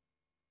world.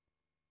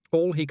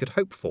 All he could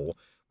hope for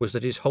was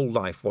that his whole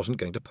life wasn't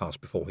going to pass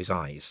before his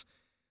eyes.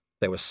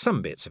 There were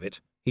some bits of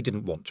it he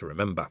didn't want to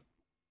remember.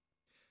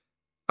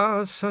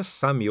 "Ah, Sir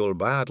Samuel,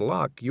 bad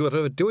luck,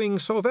 you're doing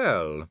so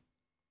well."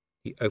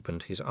 He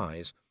opened his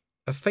eyes.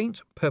 A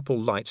faint purple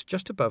light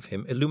just above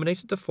him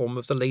illuminated the form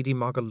of the Lady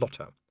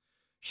Margalotta.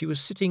 She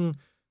was sitting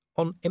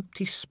on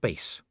empty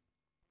space.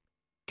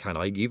 "Can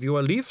I give you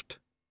a lift?"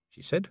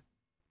 she said.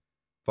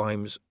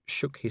 Vimes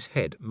shook his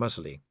head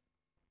muzzily.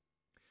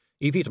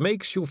 "If it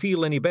makes you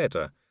feel any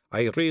better,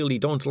 I really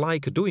don't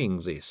like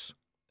doing this,"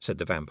 said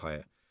the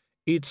vampire.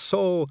 "It's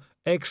so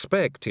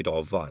expected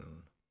of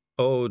one.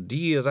 Oh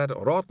dear, that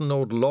rotten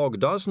old log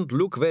doesn't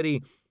look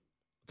very—"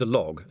 The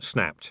log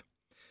snapped.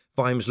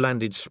 Vimes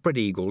landed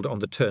spread-eagled on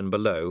the turn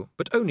below,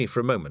 but only for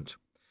a moment.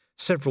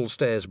 Several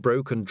stairs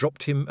broke and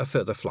dropped him a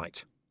further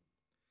flight.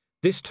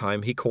 This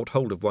time he caught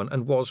hold of one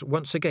and was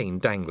once again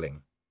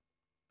dangling.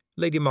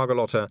 Lady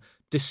Margalotta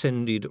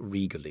descended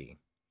regally.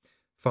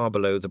 Far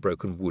below the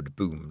broken wood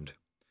boomed.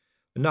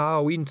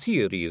 "Now, in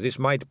theory, this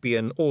might be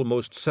an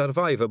almost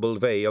survivable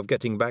way of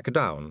getting back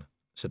down,"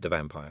 said the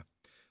vampire.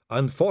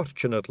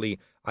 "Unfortunately,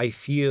 I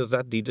fear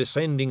that the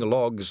descending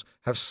logs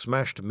have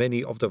smashed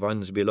many of the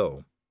ones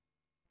below."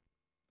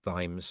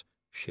 Vimes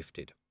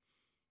shifted.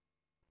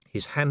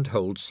 His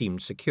handhold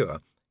seemed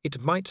secure.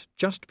 It might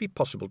just be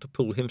possible to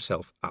pull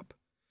himself up.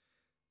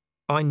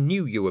 "I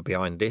knew you were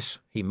behind this,"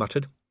 he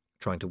muttered,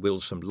 trying to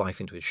will some life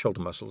into his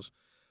shoulder muscles.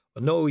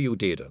 "No, you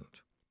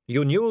didn't.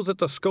 You knew that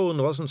the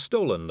scone wasn't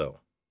stolen,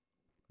 though."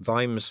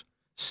 Vimes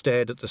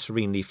stared at the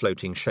serenely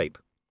floating shape.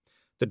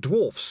 "The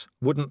dwarfs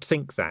wouldn't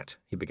think that,"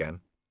 he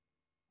began.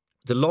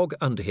 The log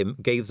under him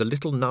gave the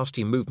little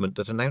nasty movement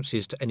that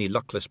announces to any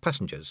luckless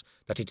passengers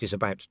that it is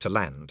about to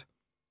land.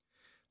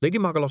 Lady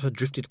Margalotta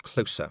drifted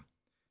closer.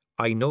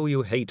 "I know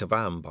you hate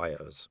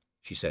vampires,"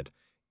 she said.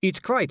 "It's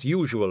quite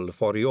usual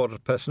for your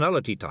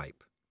personality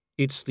type.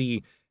 It's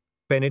the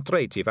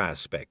penetrative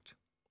aspect.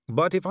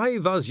 But if I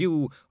was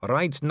you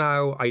right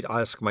now, I'd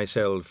ask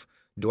myself,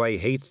 do I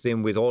hate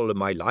them with all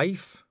my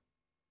life?"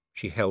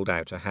 She held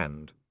out a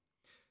hand.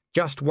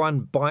 "Just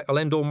one bite'll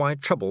end all my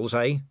troubles,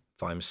 eh?"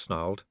 Vimes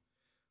snarled.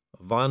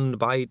 One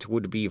bite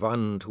would be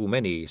one too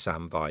many,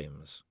 Sam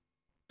Vimes.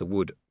 The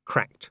wood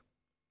cracked.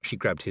 She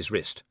grabbed his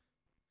wrist.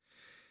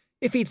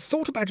 If he'd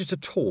thought about it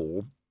at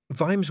all,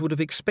 Vimes would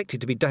have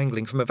expected to be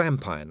dangling from a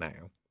vampire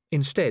now.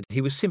 Instead,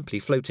 he was simply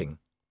floating.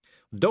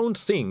 "Don't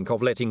think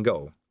of letting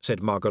go," said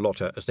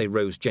Margalotta as they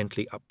rose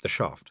gently up the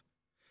shaft.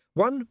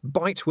 "One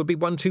bite would be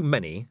one too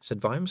many,"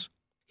 said Vimes.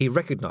 He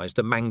recognised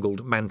the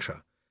mangled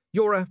mantra.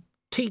 "You're a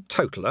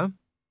teetotaler?"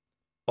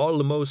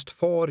 "Almost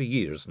 4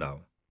 years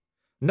now."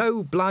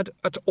 "No blood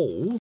at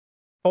all?"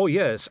 "Oh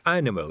yes,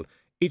 animal.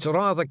 It's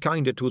rather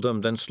kinder to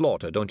them than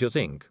slaughter, don't you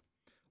think?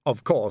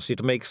 Of course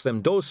it makes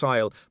them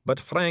docile, but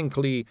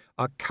frankly,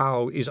 a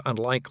cow is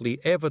unlikely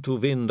ever to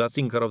win the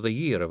Thinker of the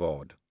Year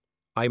award.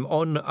 I'm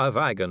on a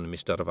wagon,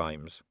 Mr.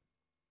 Vimes."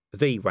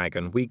 "The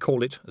wagon. We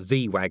call it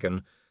the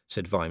wagon,"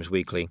 said Vimes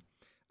weakly.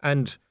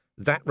 "And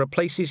that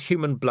replaces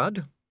human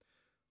blood?"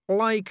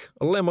 "Like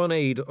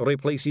lemonade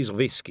replaces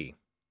whiskey.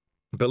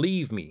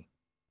 Believe me.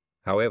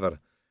 However,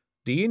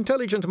 the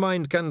intelligent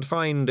mind can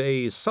find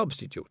a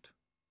substitute."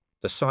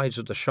 The sides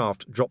of the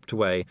shaft dropped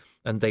away,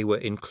 and they were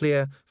in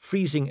clear,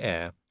 freezing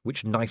air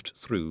which knifed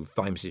through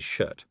Vimes's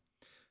shirt.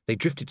 They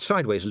drifted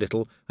sideways a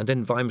little, and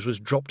then Vimes was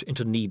dropped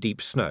into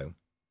knee-deep snow.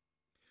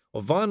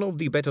 "One of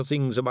the better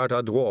things about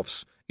our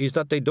dwarfs is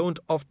that they don't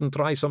often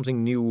try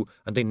something new,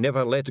 and they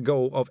never let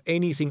go of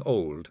anything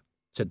old,"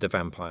 said the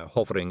vampire,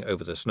 hovering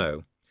over the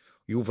snow.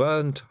 "You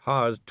weren't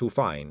hard to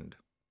find."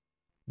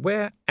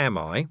 "Where am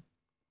I?"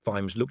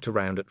 Vimes looked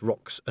around at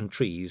rocks and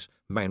trees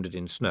mounded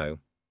in snow.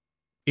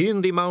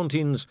 "In the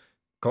mountains,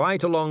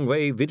 quite a long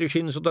way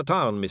vidishins of the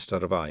town,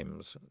 Mr.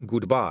 Vimes.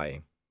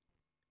 Goodbye."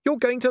 "You're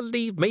going to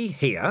leave me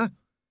here?"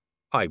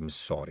 "I'm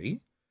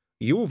sorry.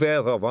 You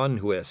were the one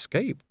who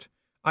escaped.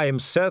 I am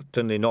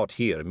certainly not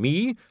here.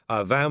 Me,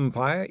 a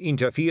vampire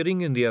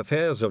interfering in the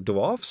affairs of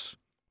dwarfs?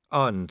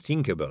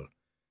 Unthinkable.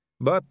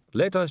 But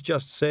let us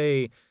just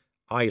say,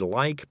 I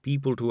like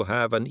people to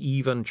have an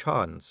even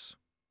chance."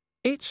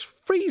 "It's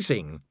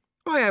freezing.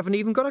 I haven't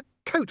even got a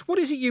coat. What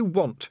is it you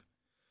want?"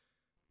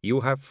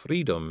 "You have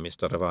freedom,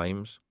 Mr.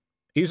 Vimes.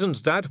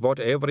 Isn't that what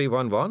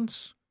everyone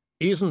wants?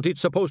 Isn't it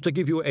supposed to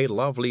give you a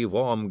lovely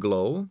warm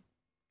glow?"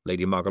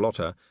 Lady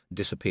Margalotta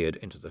disappeared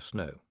into the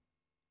snow.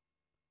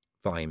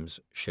 Vimes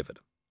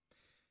shivered.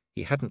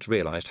 He hadn't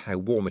realised how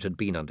warm it had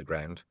been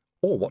underground,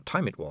 or what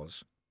time it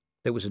was.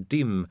 There was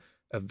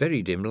a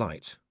very dim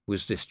light.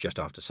 Was this just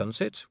after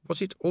sunset?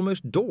 Was it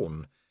almost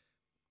dawn?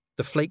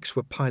 The flakes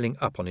were piling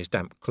up on his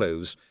damp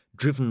clothes,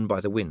 driven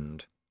by the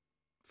wind.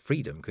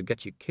 Freedom could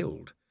get you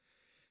killed.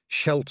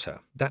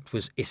 Shelter, that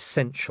was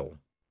essential.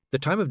 The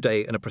time of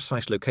day and a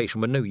precise location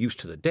were no use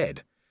to the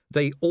dead.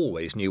 They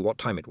always knew what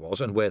time it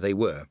was and where they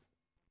were.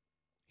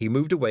 He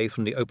moved away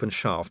from the open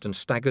shaft and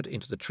staggered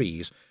into the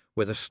trees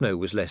where the snow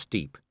was less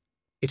deep.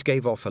 It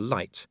gave off a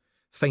light,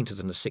 fainter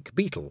than a sick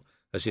beetle,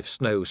 as if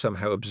snow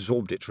somehow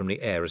absorbed it from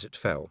the air as it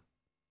fell.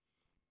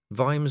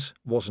 Vimes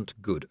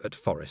wasn't good at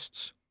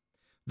forests.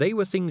 They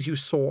were things you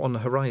saw on the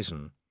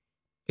horizon.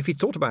 If he'd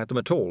thought about them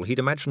at all, he'd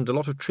imagined a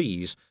lot of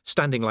trees,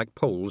 standing like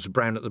poles,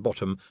 brown at the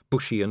bottom,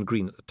 bushy and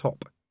green at the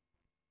top.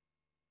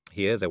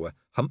 Here there were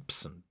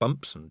humps and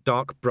bumps, and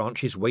dark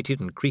branches weighted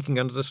and creaking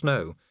under the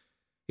snow.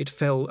 It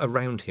fell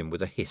around him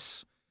with a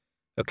hiss.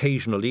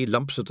 Occasionally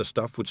lumps of the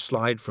stuff would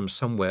slide from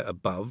somewhere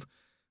above,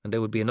 and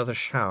there would be another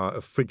shower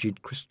of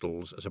frigid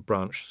crystals as a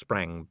branch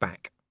sprang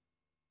back.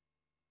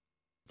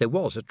 There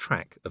was a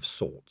track of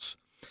sorts,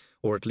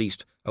 or at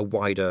least a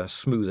wider,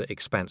 smoother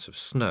expanse of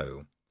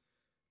snow.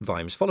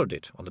 Vimes followed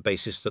it on the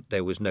basis that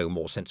there was no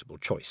more sensible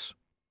choice.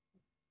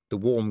 The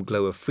warm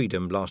glow of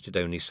freedom lasted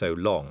only so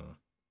long.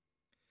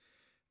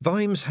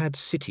 Vimes had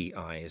city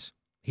eyes.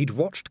 He'd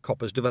watched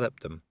coppers develop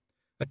them.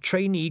 A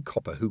trainee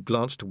copper who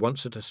glanced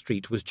once at a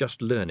street was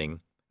just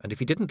learning, and if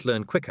he didn't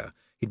learn quicker,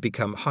 he'd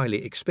become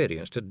highly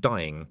experienced at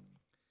dying.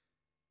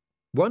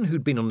 One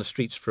who'd been on the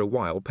streets for a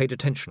while paid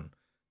attention,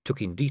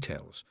 took in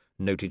details,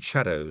 noted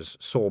shadows,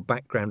 saw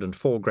background and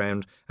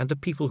foreground, and the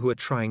people who were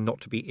trying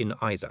not to be in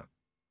either.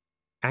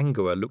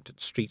 Angua looked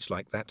at streets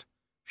like that.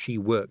 She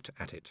worked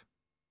at it.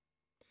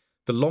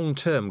 The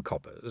long-term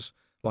coppers,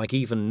 like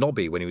even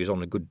Nobby when he was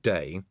on a good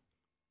day,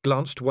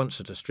 glanced once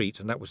at a street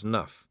and that was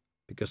enough,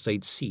 because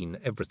they'd seen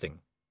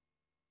everything.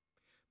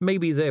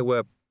 Maybe there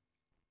were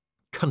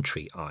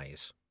country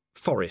eyes,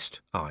 forest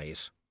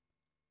eyes.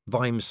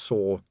 Vimes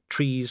saw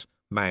trees,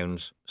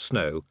 mounds,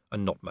 snow,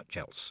 and not much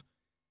else.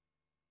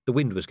 The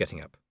wind was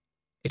getting up.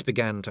 It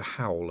began to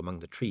howl among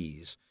the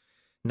trees.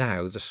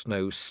 Now the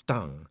snow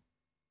stung.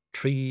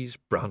 Trees,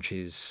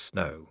 branches,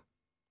 snow.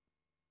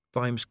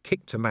 Vimes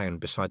kicked a mound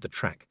beside the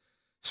track.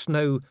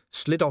 Snow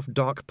slid off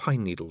dark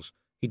pine needles.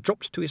 He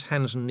dropped to his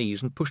hands and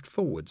knees and pushed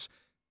forwards.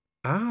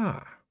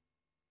 Ah!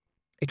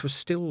 It was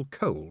still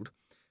cold,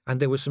 and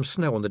there was some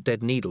snow on the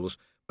dead needles,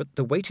 but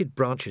the weighted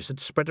branches had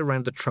spread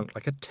around the trunk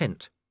like a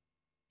tent.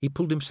 He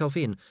pulled himself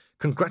in,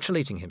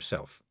 congratulating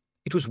himself.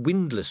 It was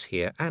windless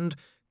here, and,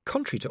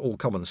 contrary to all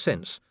common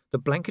sense, the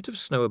blanket of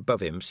snow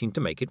above him seemed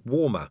to make it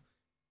warmer.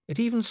 It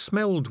even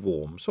smelled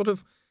warm, sort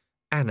of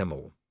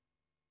animal.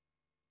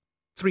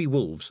 3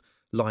 wolves,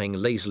 lying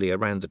lazily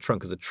around the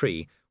trunk of the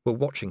tree, were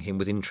watching him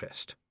with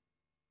interest.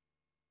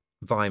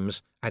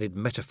 Vimes added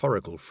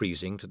metaphorical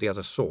freezing to the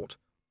other sort.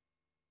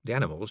 The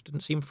animals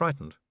didn't seem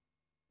frightened.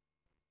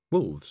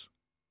 Wolves.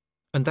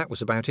 And that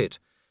was about it.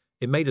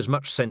 It made as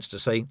much sense to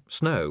say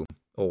snow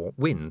or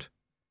wind.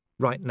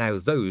 Right now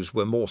those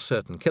were more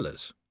certain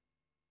killers.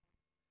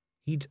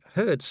 He'd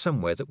heard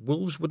somewhere that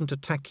wolves wouldn't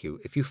attack you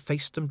if you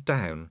faced them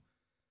down.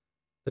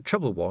 The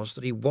trouble was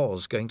that he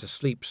was going to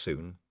sleep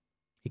soon.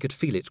 He could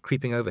feel it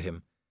creeping over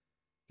him.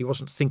 He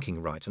wasn't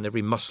thinking right, and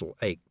every muscle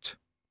ached.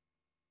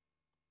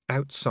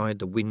 Outside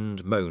the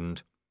wind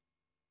moaned,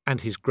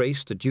 and His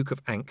Grace the Duke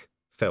of Ankh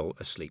fell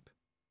asleep.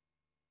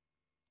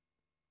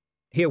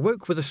 He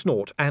awoke with a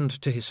snort and,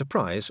 to his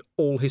surprise,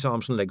 all his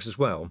arms and legs as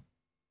well.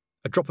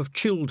 A drop of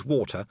chilled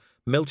water,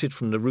 melted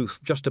from the roof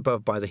just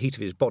above by the heat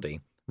of his body,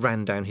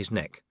 ran down his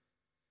neck.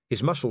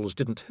 His muscles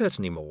didn't hurt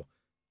any more.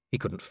 He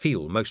couldn't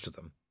feel most of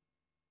them.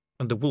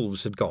 And the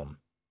wolves had gone.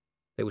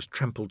 There was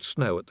trampled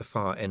snow at the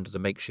far end of the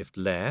makeshift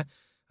lair,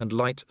 and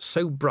light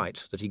so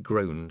bright that he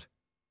groaned.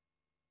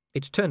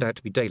 It turned out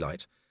to be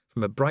daylight,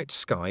 from a bright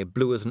sky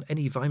bluer than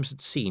any Vimes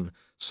had seen,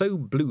 so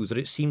blue that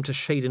it seemed to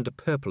shade into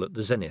purple at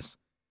the zenith.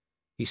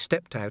 He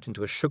stepped out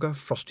into a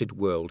sugar-frosted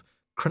world,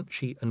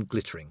 crunchy and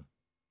glittering.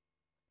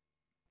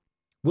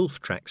 Wolf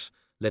tracks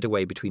led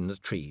away between the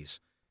trees.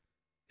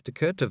 It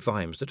occurred to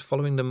Vimes that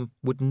following them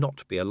would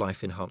not be a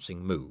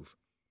life-enhancing move.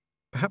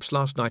 Perhaps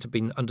last night had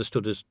been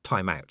understood as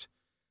time out,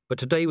 but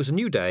today was a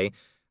new day,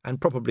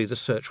 and probably the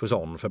search was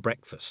on for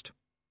breakfast.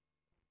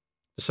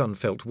 The sun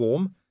felt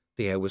warm,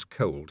 the air was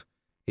cold,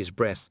 his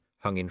breath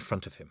hung in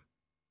front of him.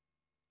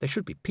 There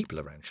should be people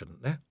around,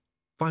 shouldn't there?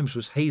 Vimes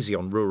was hazy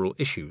on rural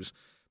issues,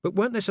 but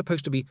weren't there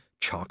supposed to be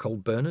charcoal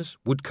burners,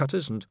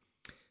 woodcutters, and,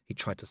 he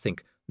tried to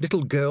think,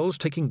 little girls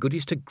taking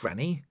goodies to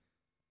Granny?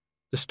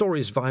 The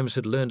stories Vimes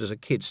had learned as a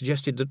kid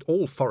suggested that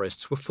all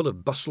forests were full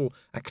of bustle,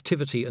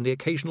 activity, and the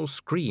occasional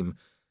scream,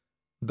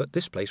 but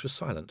this place was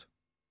silent.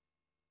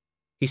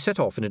 He set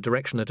off in a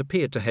direction that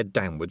appeared to head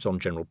downwards on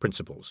general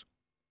principles.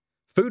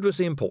 Food was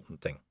the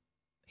important thing.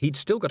 He'd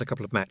still got a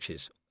couple of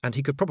matches, and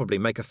he could probably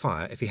make a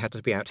fire if he had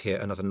to be out here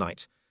another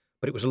night,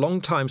 but it was a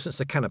long time since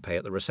the canapé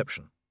at the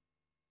reception.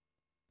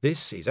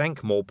 This is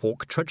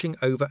Ankh-Morpork trudging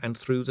over and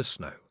through the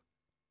snow.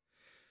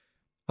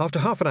 After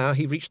half an hour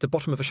he reached the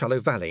bottom of a shallow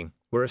valley,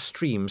 where a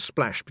stream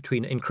splashed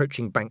between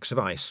encroaching banks of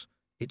ice.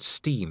 It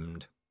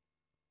steamed.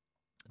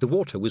 The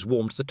water was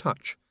warm to the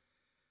touch.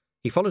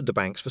 He followed the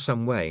banks for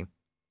some way.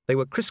 They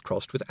were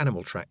crisscrossed with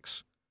animal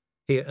tracks.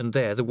 Here and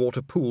there the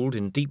water pooled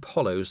in deep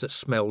hollows that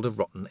smelled of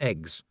rotten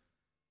eggs.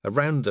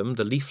 Around them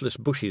the leafless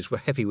bushes were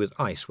heavy with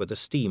ice where the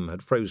steam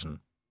had frozen.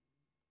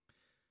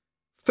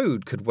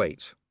 Food could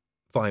wait.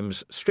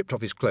 Vimes stripped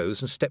off his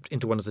clothes and stepped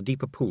into one of the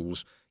deeper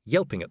pools,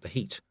 yelping at the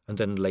heat, and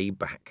then lay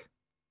back.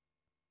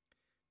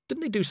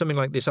 Didn't they do something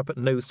like this up at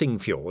No Thing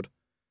Fjord?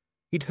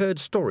 He'd heard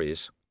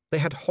stories. They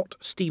had hot,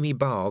 steamy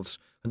baths,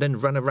 and then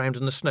ran around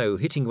in the snow,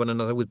 hitting one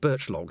another with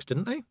birch logs,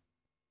 didn't they?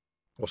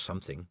 Or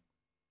something.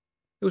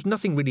 There was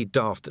nothing really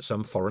daft that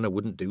some foreigner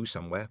wouldn't do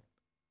somewhere.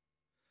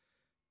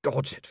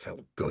 Gods, it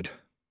felt good.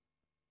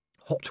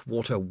 Hot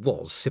water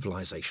was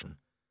civilization.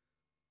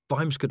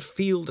 Vimes could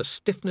feel the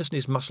stiffness in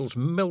his muscles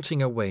melting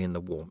away in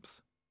the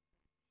warmth.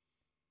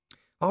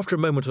 After a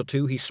moment or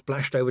two he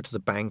splashed over to the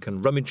bank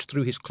and rummaged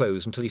through his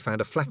clothes until he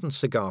found a flattened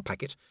cigar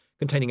packet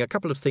containing a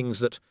couple of things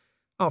that,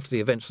 after the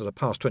events of the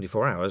past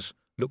 24 hours,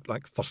 looked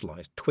like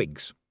fossilised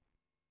twigs.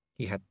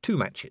 He had 2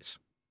 matches.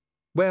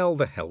 Well,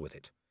 the hell with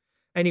it.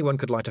 Anyone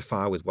could light a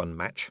fire with 1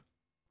 match.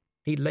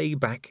 He lay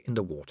back in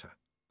the water.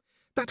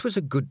 That was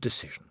a good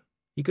decision.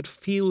 He could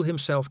feel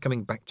himself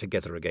coming back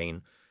together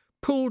again,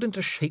 pulled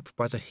into shape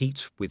by the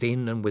heat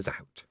within and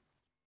without.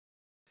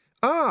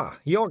 "Ah,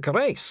 your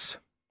Grace!"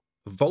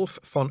 Wolf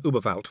von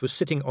Uberwald was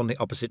sitting on the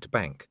opposite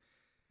bank.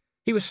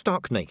 He was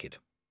stark naked.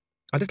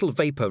 A little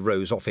vapour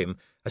rose off him,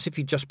 as if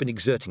he'd just been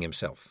exerting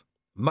himself.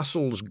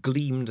 Muscles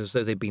gleamed as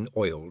though they'd been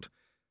oiled.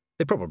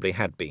 They probably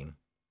had been.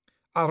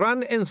 "A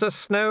run in the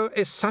snow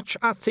is such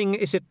a thing,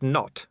 is it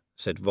not?"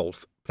 said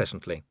Wolf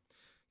pleasantly.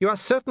 "You are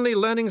certainly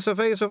learning the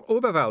ways of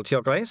Uberwald,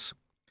 your Grace.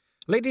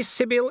 Lady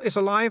Sybil is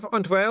alive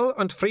and well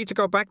and free to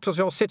go back to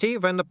your city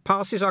when the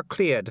passes are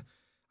cleared.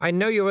 I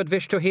know you would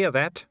wish to hear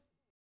that."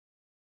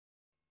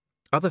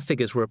 Other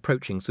figures were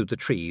approaching through the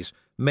trees,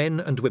 men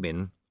and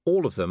women,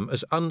 all of them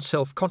as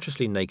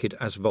unself-consciously naked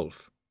as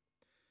Wolf.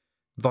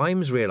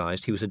 Vimes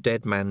realised he was a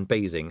dead man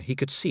bathing. He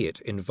could see it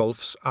in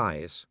Wolf's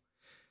eyes.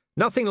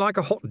 "Nothing like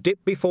a hot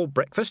dip before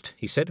breakfast,"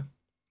 he said.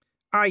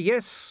 "Ah,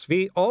 yes,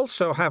 we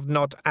also have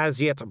not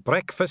as yet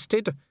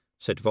breakfasted,"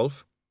 said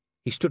Wolf.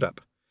 He stood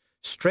up,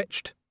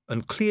 stretched,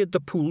 and cleared the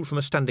pool from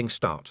a standing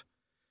start.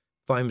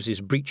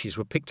 Vimes's breeches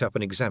were picked up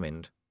and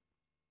examined.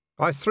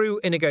 "I threw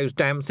Inigo's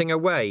damn thing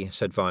away,"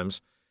 said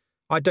Vimes.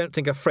 "I don't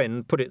think a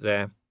friend put it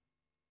there."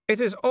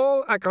 "It is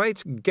all a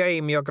great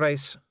game, your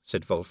Grace,"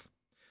 said Wolf.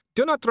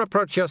 "Do not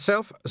reproach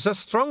yourself. The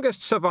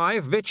strongest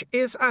survive, which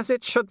is as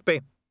it should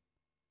be."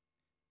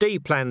 "Dee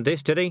planned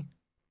this, did he?"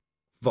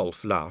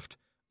 Wolf laughed.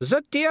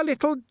 The dear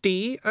little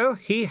D, oh,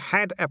 he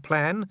had a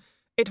plan.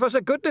 It was a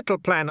good little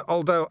plan,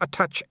 although a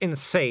touch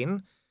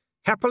insane.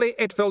 Happily,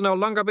 it will no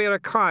longer be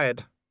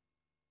required.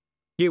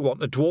 You want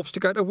the dwarfs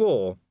to go to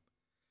war.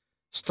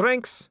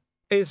 Strength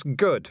is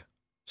good,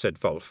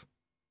 said Wolf,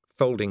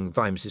 folding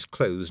Vimes's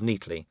clothes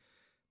neatly.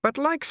 But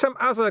like some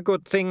other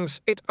good things,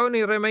 it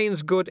only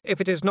remains good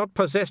if it is not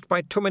possessed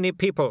by too many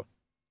people.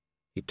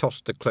 He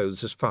tossed the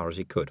clothes as far as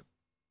he could.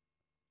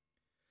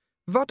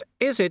 What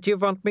is it you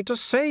want me to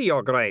say,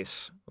 Your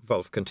Grace?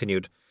 Wolf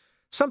continued.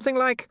 Something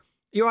like,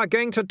 you are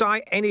going to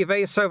die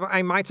anyway, so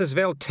I might as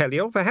well tell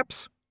you,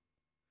 perhaps?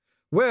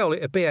 Well,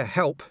 it'd be a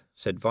help,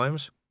 said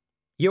Vimes.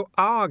 You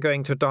are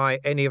going to die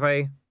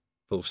anyway,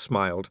 Wolf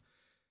smiled.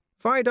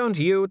 Why don't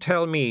you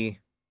tell me?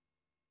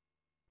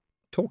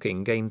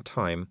 Talking gained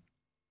time.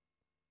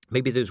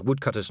 Maybe those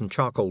woodcutters and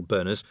charcoal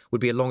burners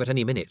would be along at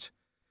any minute.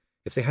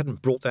 If they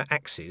hadn't brought their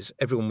axes,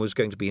 everyone was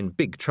going to be in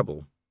big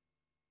trouble.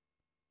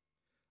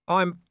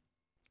 I'm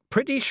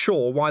pretty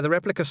sure why the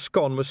replica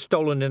scone was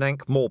stolen in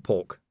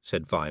Ankh-Morpork,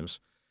 said Vimes.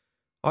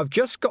 I've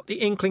just got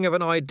the inkling of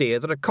an idea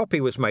that a copy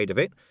was made of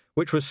it,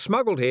 which was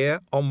smuggled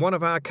here on one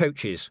of our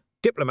coaches.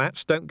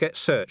 Diplomats don't get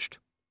searched.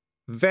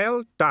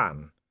 Well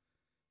done.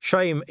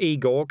 Shame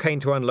Igor came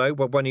to unload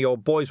when one of your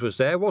boys was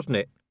there, wasn't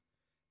it?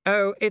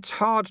 Oh, it's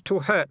hard to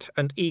hurt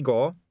an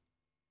Igor.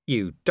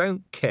 You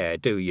don't care,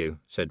 do you?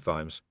 Said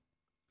Vimes.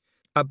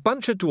 A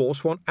bunch of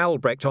dwarfs want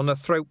Albrecht on the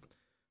throat,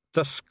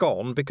 the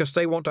scone, because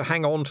they want to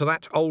hang on to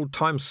that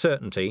old-time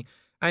certainty,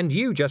 and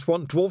you just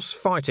want dwarfs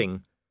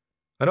fighting.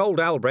 And old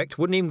Albrecht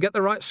wouldn't even get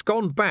the right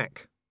scone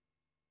back.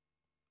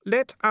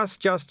 Let us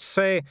just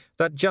say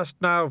that just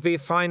now we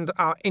find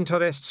our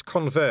interests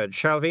converge,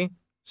 shall we?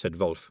 Said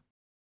Wolf.